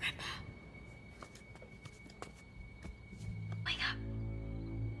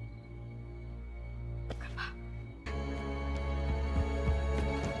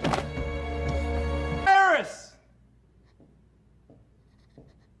 Paris!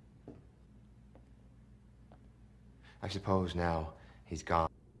 I suppose now he's gone.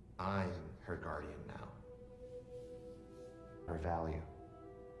 I'm her guardian now. Her value.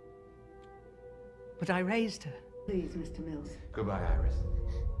 But I raised her. Please, Mr. Mills. Goodbye, Iris.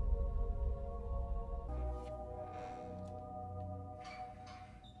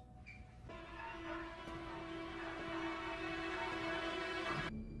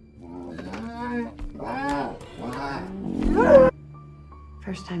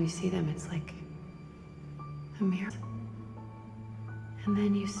 First time you see them, it's like a mirror. And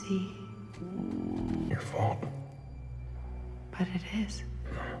then you see... Your fault. But it is.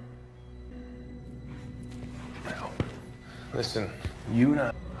 Now, listen, you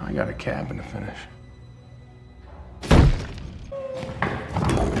and I got a cabin to finish.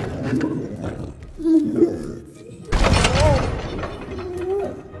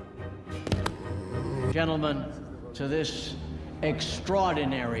 Gentlemen, to this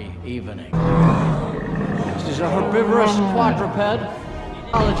extraordinary evening. This is a herbivorous quadruped,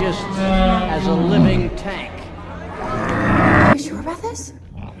 biologist as a living tank. Are you sure about this?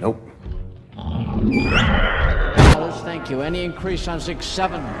 Nope. Thank you. Any increase on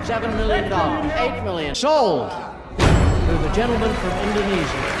 $7 million, $8 million. Sold to the gentleman from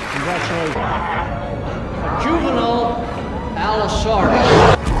Indonesia. Congratulations. A juvenile Allosaurus.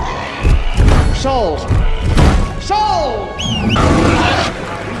 Sold. Sold!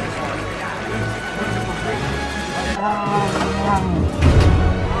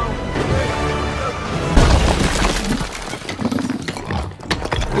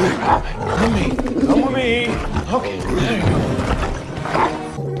 Come with me. Okay, there you go.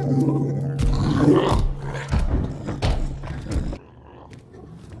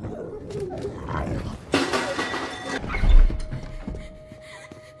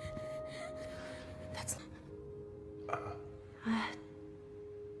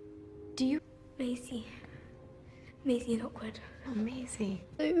 Do you... Maisie and Oakwood. Oh, Maisie.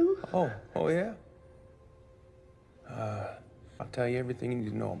 Oh yeah? I'll tell you everything you need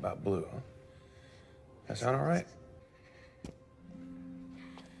to know about Blue, huh? That sound all right?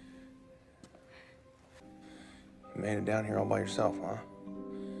 You made it down here all by yourself, huh?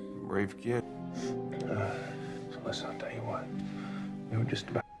 Brave kid. So listen, I'll tell you what. You were just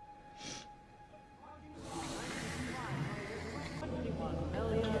about...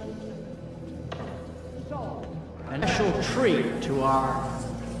 An actual treat to our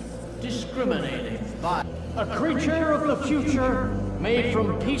discriminating body. A creature of the future made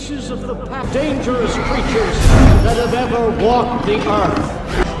from pieces of the past. Dangerous creatures that have ever walked the earth.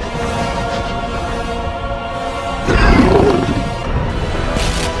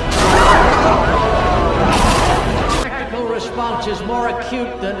 Tactical response is more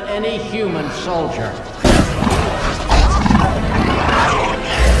acute than any human soldier.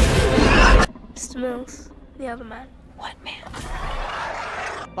 Mr. Mills, the other man. What man?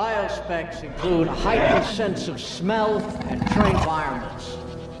 Biospecs include a heightened sense of smell and trained environments.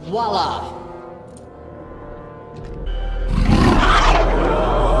 Voila!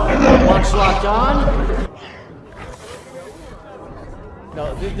 Once locked on.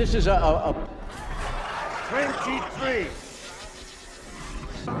 No, this is a 23.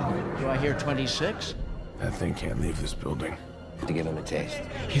 Do I hear 26? That thing can't leave this building. To give him a taste.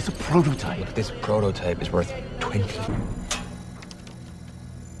 He's a prototype. This prototype is worth 20.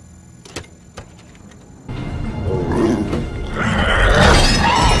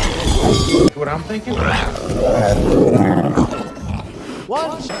 What I'm thinking?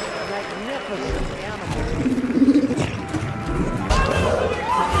 Once a magnificent animal.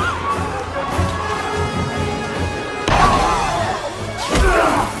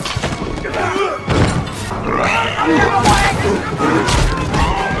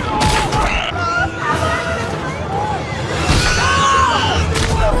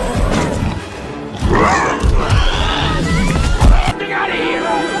 Get out of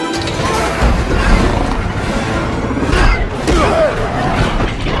here!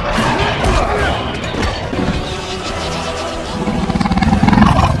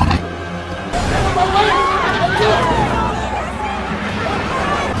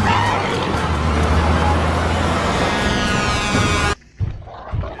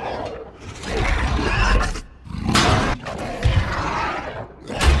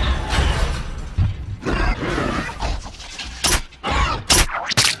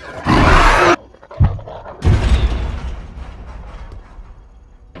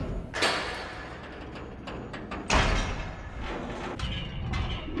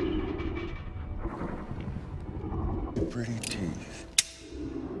 Pretty teeth.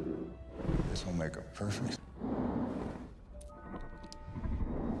 This will make a perfect.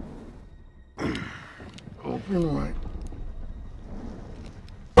 Open right.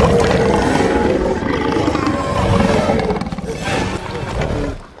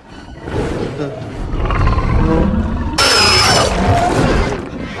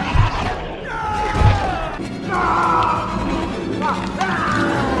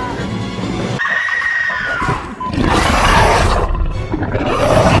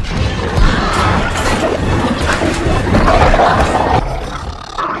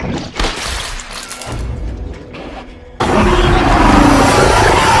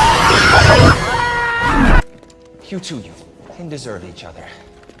 deserve each other.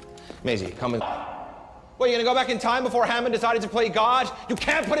 Maisie, come with. What, you gonna go back in time before Hammond decided to play God? You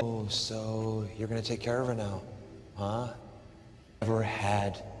can't put it. Oh, so you're gonna take care of her now, huh? Never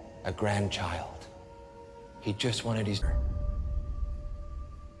had a grandchild. He just wanted his.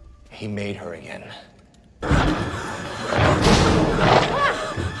 He made her again.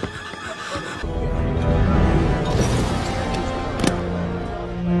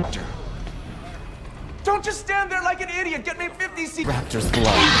 Don't just stand there like an idiot. Get me 50 seats. Raptor's blood.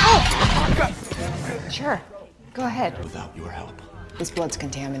 Oh! Sure. Go ahead. Without your help. This blood's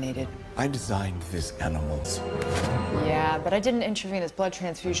contaminated. I designed this animals. Yeah, but I did an intravenous blood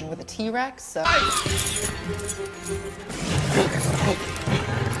transfusion with a T-Rex, so...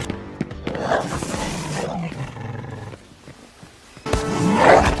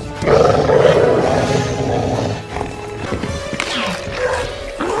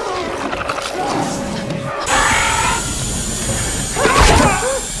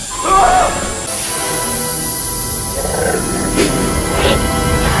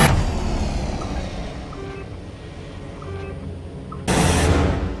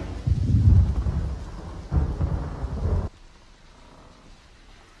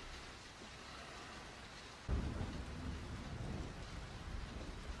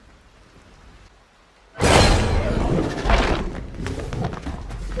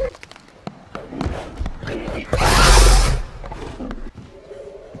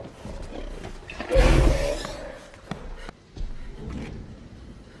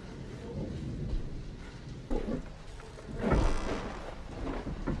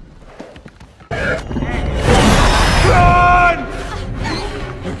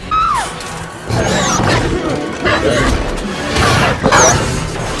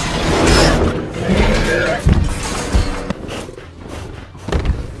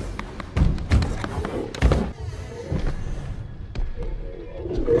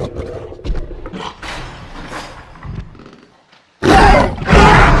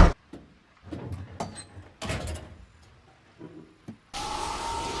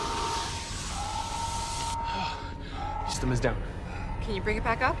 System is down. Can you bring it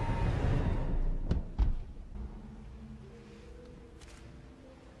back up?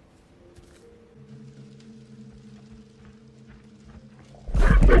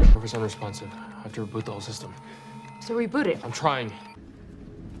 Server's unresponsive. I have to reboot the whole system. So reboot it. I'm trying.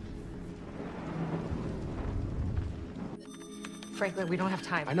 Franklin, we don't have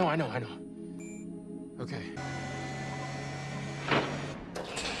time. I know. Okay.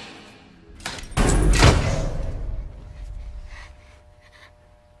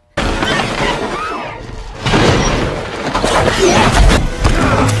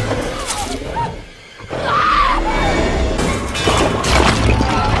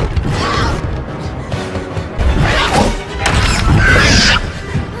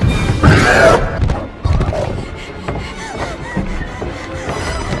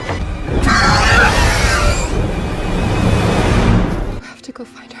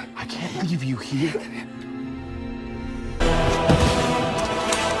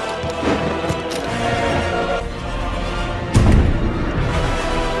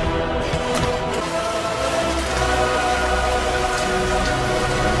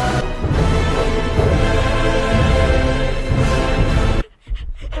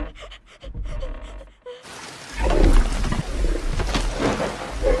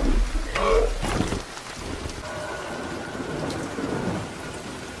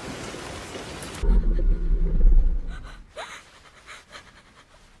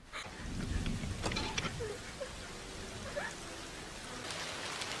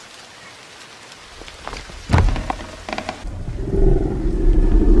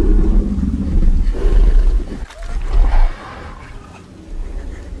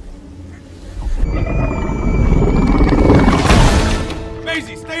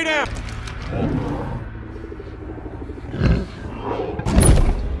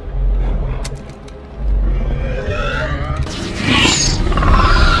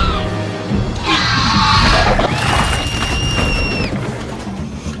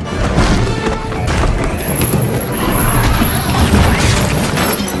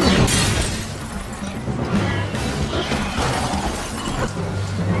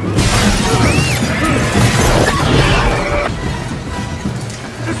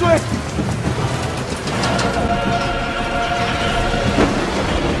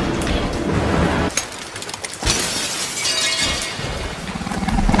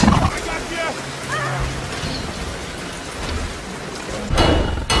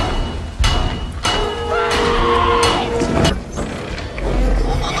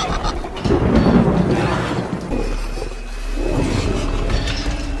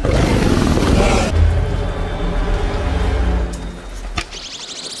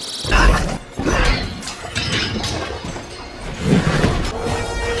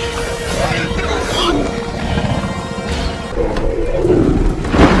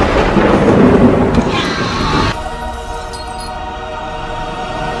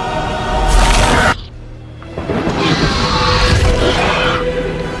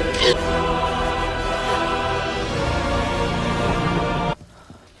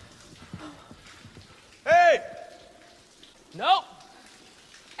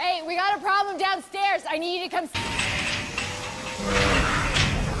 downstairs. I need you to come.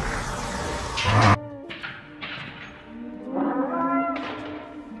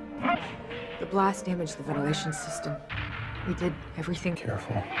 The blast damaged the ventilation system. We did everything.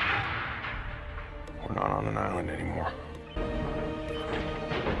 Careful. We're not on an island anymore.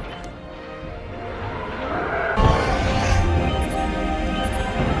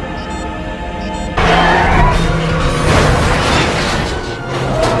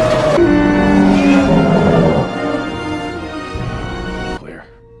 Clear.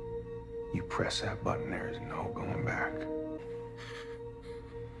 You press that button, there is no going back.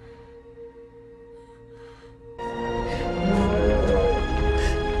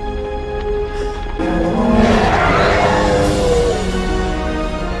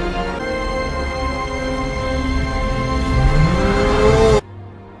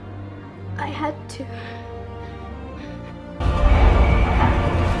 I had to.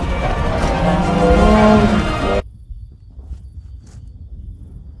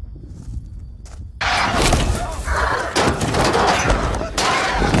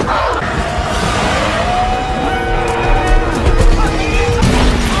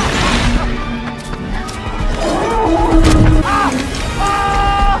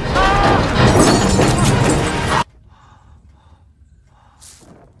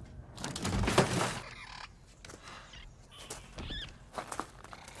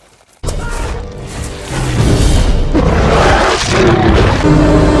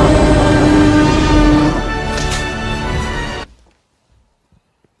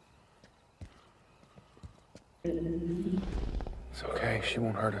 It's okay, she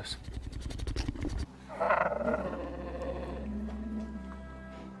won't hurt us.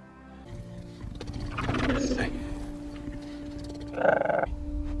 Hey.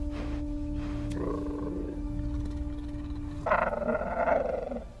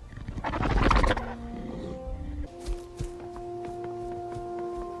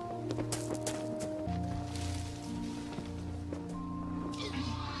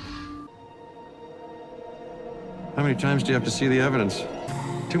 How many times do you have to see the evidence?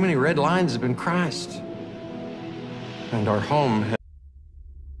 Too many red lines have been crossed. And our home has...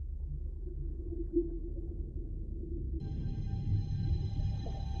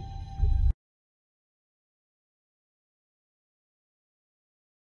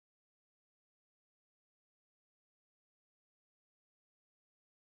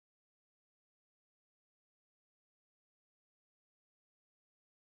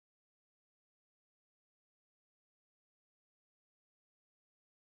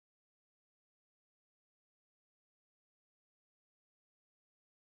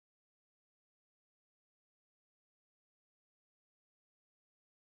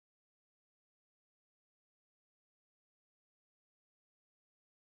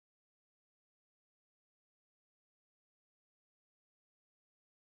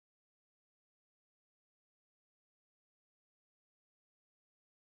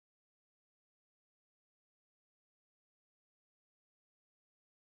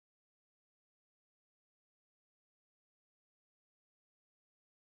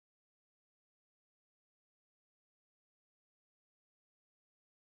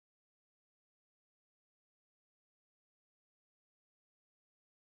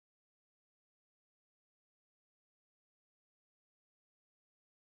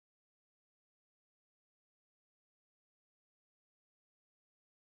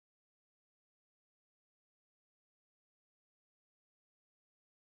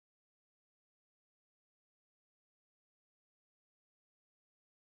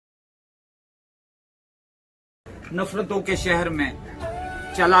 नफरतों के शहर में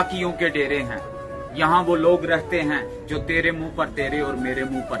चालाकियों के डेरे हैं। यहाँ वो लोग रहते हैं जो तेरे मुंह पर तेरे और मेरे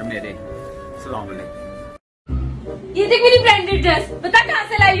मुंह पर मेरे। सलाम अलैकुम। ये देख मेरी ब्रांडेड ड्रेस, बता कहाँ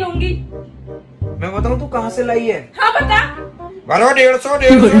से लाई होंगी? मैं बताऊँ तू कहाँ से लाई है? हाँ बता।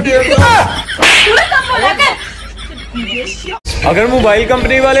 150 अगर मोबाइल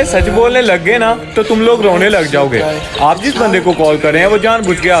कंपनी वाले सच बोलने लग गए ना तो तुम लोग रोने लग जाओगे। आप जिस बंदे को कॉल कर रहे हैं वो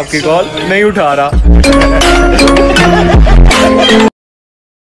जानबूझ के आपकी कॉल नहीं उठा रहा।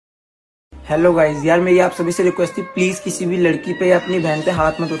 हेलो गाइज, यार मेरी आप सभी से रिक्वेस्ट थी, प्लीज किसी भी लड़की पे या अपनी बहन पे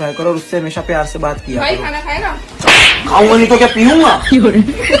हाथ मत उठाया करो और उससे हमेशा प्यार से बात किया भाई करो। खाना खाएगा? खाऊंगा नहीं तो क्या पीऊंगा?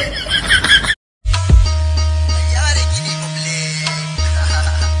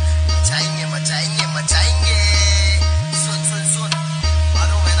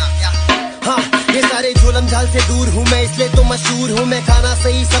 ये सारे झोलम झाल से दूर हूँ मैं, इसलिए तो मशहूर हूँ मैं। खाना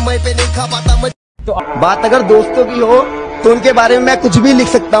सही समय पे नहीं खा पाता तो बात अगर दोस्तों की हो तो उनके बारे में मैं कुछ भी लिख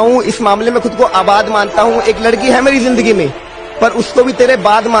सकता हूँ। इस मामले में खुद को आबाद मानता हूँ। एक लड़की है मेरी जिंदगी में पर उसको भी तेरे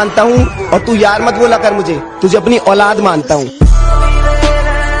बाद मानता हूँ। और तू यार मत बोला कर मुझे, तुझे अपनी औलाद मानता हूँ।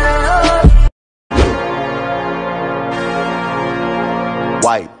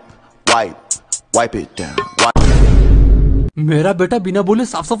 Wipe it down. मेरा बेटा बिना बोले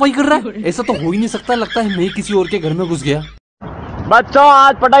साफ सफाई कर रहा है, ऐसा तो हो ही नहीं सकता। लगता है मैं किसी और के घर में घुस गया। बच्चों,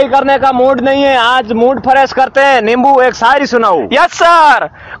 आज पढ़ाई करने का मूड नहीं है, आज मूड फ्रेश करते हैं। नींबू एक शायरी सुनाओ। Yes sir.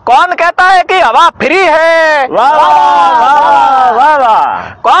 कौन कहता है कि हवा फ्री है? वाह वाह वाह वाह।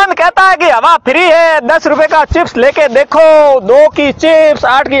 कौन कहता है कि हवा फ्री है? 10 रुपए का चिप्स लेके देखो, 2 की चिप्स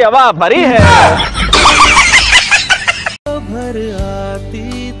 8 की हवा भरी है। भर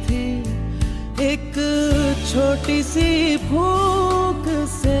आती थी एक छोटी सी फूंक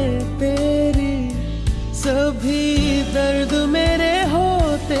से तेरी, सभी दर्द मेरे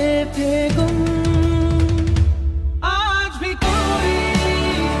होते थे गुम। आज भी कोई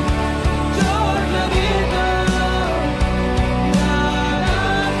चोट लगी तो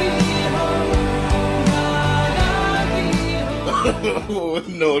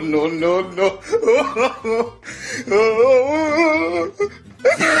No, no, no, no.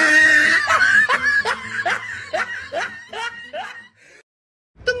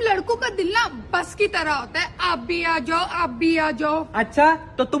 तुम लड़कों का दिल ना बस की तरह होता है, आप भी आ जाओ, आप भी आ जाओ। अच्छा,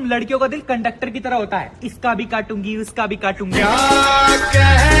 तो तुम लड़कियों का दिल कंडक्टर की तरह होता है, इसका भी काटूंगी उसका भी काटूंगी। क्या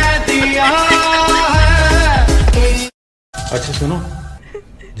कह दिया है। अच्छा सुनो,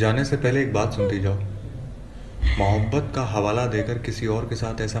 जाने से पहले एक बात सुनती जाओ। मोहब्बत का हवाला देकर किसी और के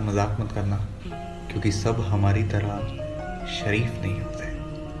साथ ऐसा मजाक मत करना, क्योंकि सब हमारी तरह शरीफ नहीं होते।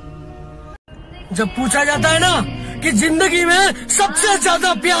 जब पूछा जाता है ना कि जिंदगी में सबसे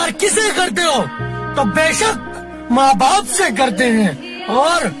ज्यादा प्यार किसे करते हो, तो बेशक माँ बाप से करते हैं।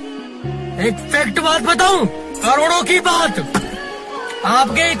 और एक फैक्ट बात बताऊं, करोड़ों की बात,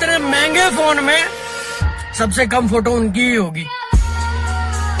 आपके इतने महंगे फोन में सबसे कम फोटो उनकी ही होगी।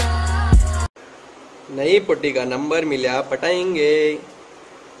 नई पुट्टी का नंबर मिला, पटाएंगे।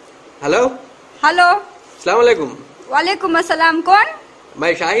 हेलो हेलो, अस्सलाम वालेकुम। वालेकुम अस्सलाम। कौन?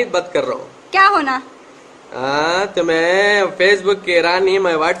 मैं शाहिद बात कर रहा हूँ। क्या होना? तो मैं फेसबुक की रानी,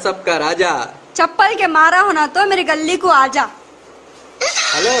 मैं व्हाट्सएप का राजा। चप्पल के मारा होना तो मेरी गली को आजा।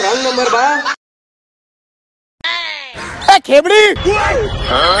 हेलो, रॉन्ग नंबर बा। खेबड़ी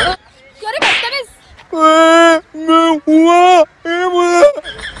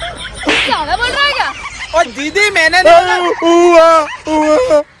क्या बोल रहा है क्या? और दीदी मैंने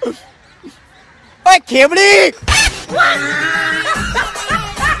ओए खेबड़ी।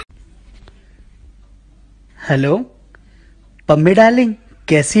 हेलो पम्मी डार्लिंग,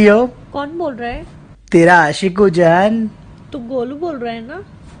 कैसी हो? कौन बोल रहा है? तेरा आशिक हो जान। तू गोलू बोल रहा है ना?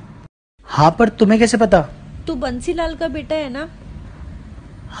 हाँ, पर तुम्हें कैसे पता? तू बंसीलाल का बेटा है ना?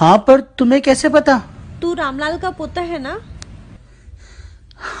 हाँ, पर तुम्हें कैसे पता? तू रामलाल का पोता है ना?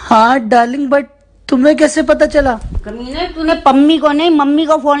 हाँ डार्लिंग, बट तुम्हें कैसे पता चला? कमीने, तूने पम्मी को नहीं मम्मी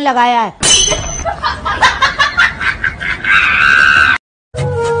को फोन लगाया है।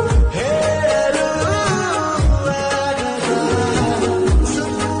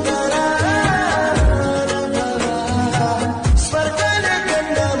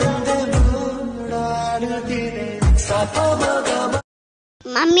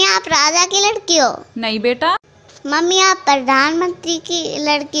 मम्मी आप राजा की लड़की हो? नहीं बेटा। मम्मी आप प्रधानमंत्री की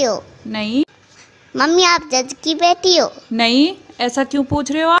लड़की हो? नहीं। मम्मी आप जज की बेटी हो? नहीं। ऐसा क्यों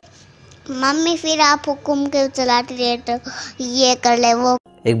पूछ रहे हो आप? मम्मी फिर आप हुक्म क्यों चलाती रहते हो, ये कर ले वो।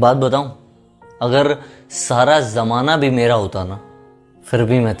 एक बात बताऊं, अगर सारा जमाना भी मेरा होता ना, फिर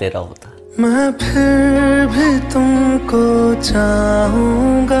भी मैं तेरा होता। मैं फिर भी तुमको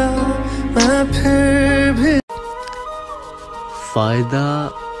चाहूंगा, मैं फिर भी। फायदा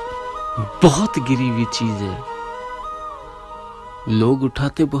बहुत गिरी हुई चीज है, लोग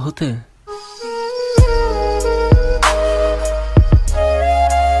उठाते बहुत हैं।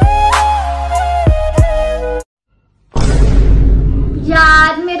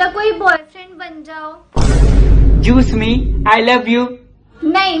 यार मेरा कोई बॉयफ्रेंड बन जाओ। Choose me, I love you.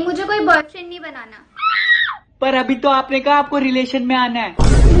 नहीं, मुझे कोई बॉयफ्रेंड नहीं बनाना। पर अभी तो आपने कहा आपको रिलेशन में आना है।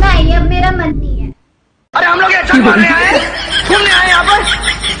 नहीं, अब मेरा मन नहीं है। अरे हम लोग अच्छा करने आए, घूमने आए यहाँ पर,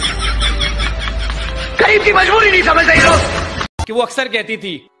 गरीब की मजबूरी नहीं समझ रही लोग। कि वो अक्सर कहती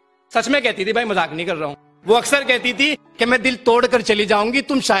थी, सच में कहती थी भाई, मजाक नहीं कर रहा हूँ, वो अक्सर कहती थी कि मैं दिल तोड़ कर चली जाऊंगी,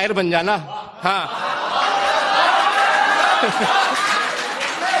 तुम शायर बन जाना। हाँ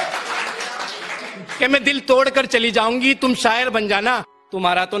कि मैं दिल तोड़ कर चली जाऊंगी, तुम शायर बन जाना,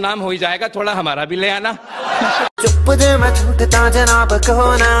 तुम्हारा तो नाम हो ही जाएगा, थोड़ा हमारा भी ले आना। चुप जे मैं झूठता जनाब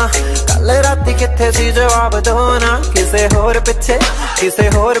को ना, कल राती किथे सी जवाब दो ना, किसे होर पिछे किसे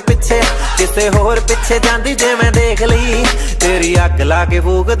होर पिछे जांदी जे मैं देख ली तेरी अग ला के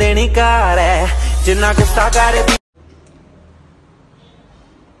फूक देनी कार है जिन्ना गुस्सा कर दी।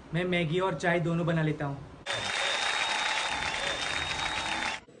 मैं मैगी और चाय दोनों बना लेता हूँ।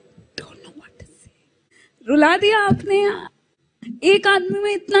 रुला दिया आपने यार, एक आदमी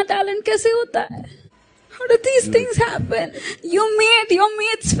में इतना टैलेंट कैसे होता है? How do these things happen? You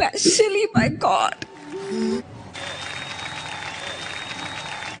made specially, by God.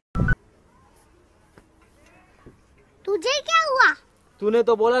 तुझे क्या हुआ? तूने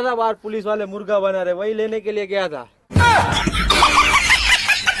तो बोला था बाहर पुलिस वाले मुर्गा बना रहे, वही लेने के लिए गया था।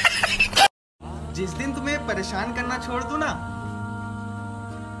 जिस दिन तुम्हें परेशान करना छोड़ दूं ना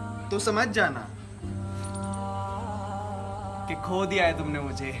तो समझ जाना कि खो दिया है तुमने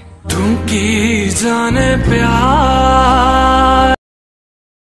मुझे। तुमकी जाने प्यार।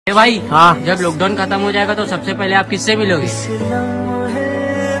 भाई हाँ, जब लॉकडाउन खत्म हो जाएगा तो सबसे पहले आप किससे मिलोगे?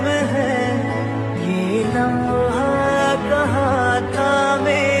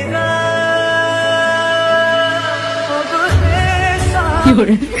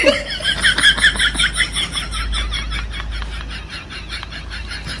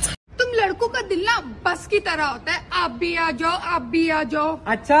 तुम लड़कों का दिल ना बस की तरह होता है, आप भी आ जाओ, आप भी आ जाओ।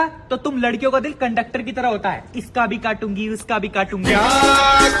 अच्छा, तो तुम लड़कियों का दिल कंडक्टर की तरह होता है, इसका भी काटूंगी उसका भी काटूंगी। क्या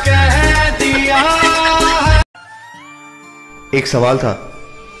कह दिया। एक सवाल था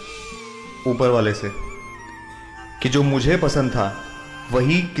ऊपर वाले से कि जो मुझे पसंद था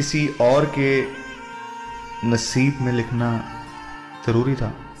वही किसी और के नसीब में लिखना जरूरी था।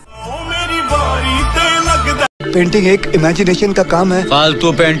 पेंटिंग एक इमेजिनेशन का काम है।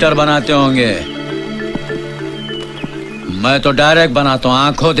 फालतू पेंटर बनाते होंगे, मैं तो डायरेक्ट बनाता हूँ,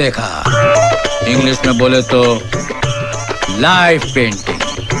 आंखों देखा। इंग्लिश में बोले तो लाइव पेंटिंग।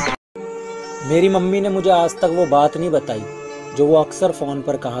 मेरी मम्मी ने मुझे आज तक वो बात नहीं बताई जो वो अक्सर फोन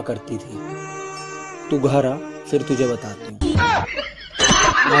पर कहा करती थी, तू घर आ फिर तुझे बताती हूँ।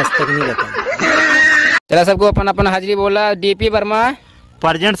 आज तक नहीं बताई। चला सबको अपन अपन हाजिरी बोला। DP Verma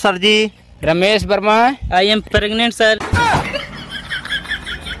present sir ji. Ramesh Verma I am pregnant sir.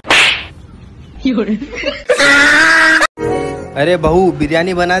 अरे बहू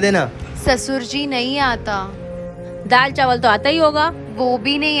बिरयानी बना देना। ससुर जी नहीं आता। दाल चावल तो आता ही होगा, वो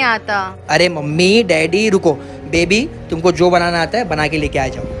भी नहीं आता। अरे मम्मी डैडी रुको, बेबी तुमको जो बनाना आता है बना के लेके आ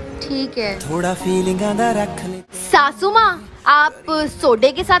जाओ। ठीक है। थोड़ा फीलिंग आंदा रख ले। सासू माँ, आप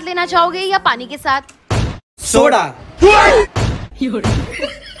सोडे के साथ लेना चाहोगे या पानी के साथ? सोडा।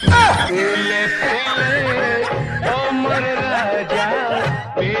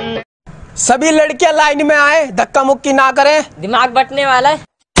 सभी लड़कियां लाइन में आए, धक्का मुक्की ना करें, दिमाग बटने वाला है।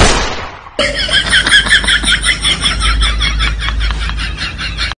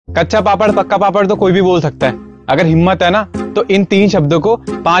 कच्चा पापड़ पक्का पापड़ तो कोई भी बोल सकता है, अगर हिम्मत है ना तो इन 3 शब्दों को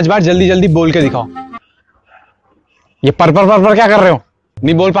 5 बार जल्दी जल्दी बोल के दिखाओ। ये पर क्या कर रहे हो?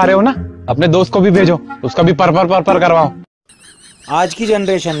 नहीं बोल पा रहे हो ना? अपने दोस्त को भी भेजो, उसका भी पर करवाओ। आज की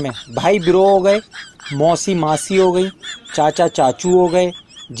जनरेशन में भाई ब्रो हो गए, मौसी मासी हो गई, चाचा चाचू हो गए,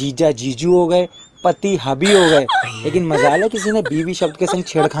 जीजा जीजू हो गए, पति हबी हो गए, लेकिन मजाल है किसी ने बीवी शब्द के संग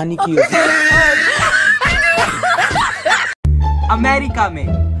छेड़खानी की हो। अमेरिका में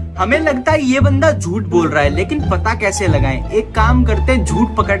हमें लगता है ये बंदा झूठ बोल रहा है, लेकिन पता कैसे लगाएं? एक काम करते हैं,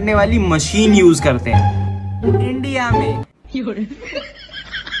 झूठ पकड़ने वाली मशीन यूज करते हैं। इंडिया में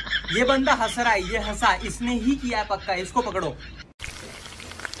ये बंदा हंस रहा है, ये हंसा, इसने ही किया पक्का, इसको पकड़ो।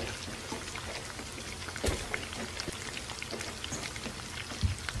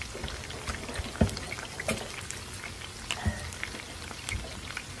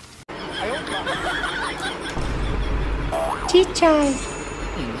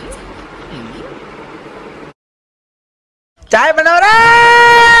 चाय बनाओ रे।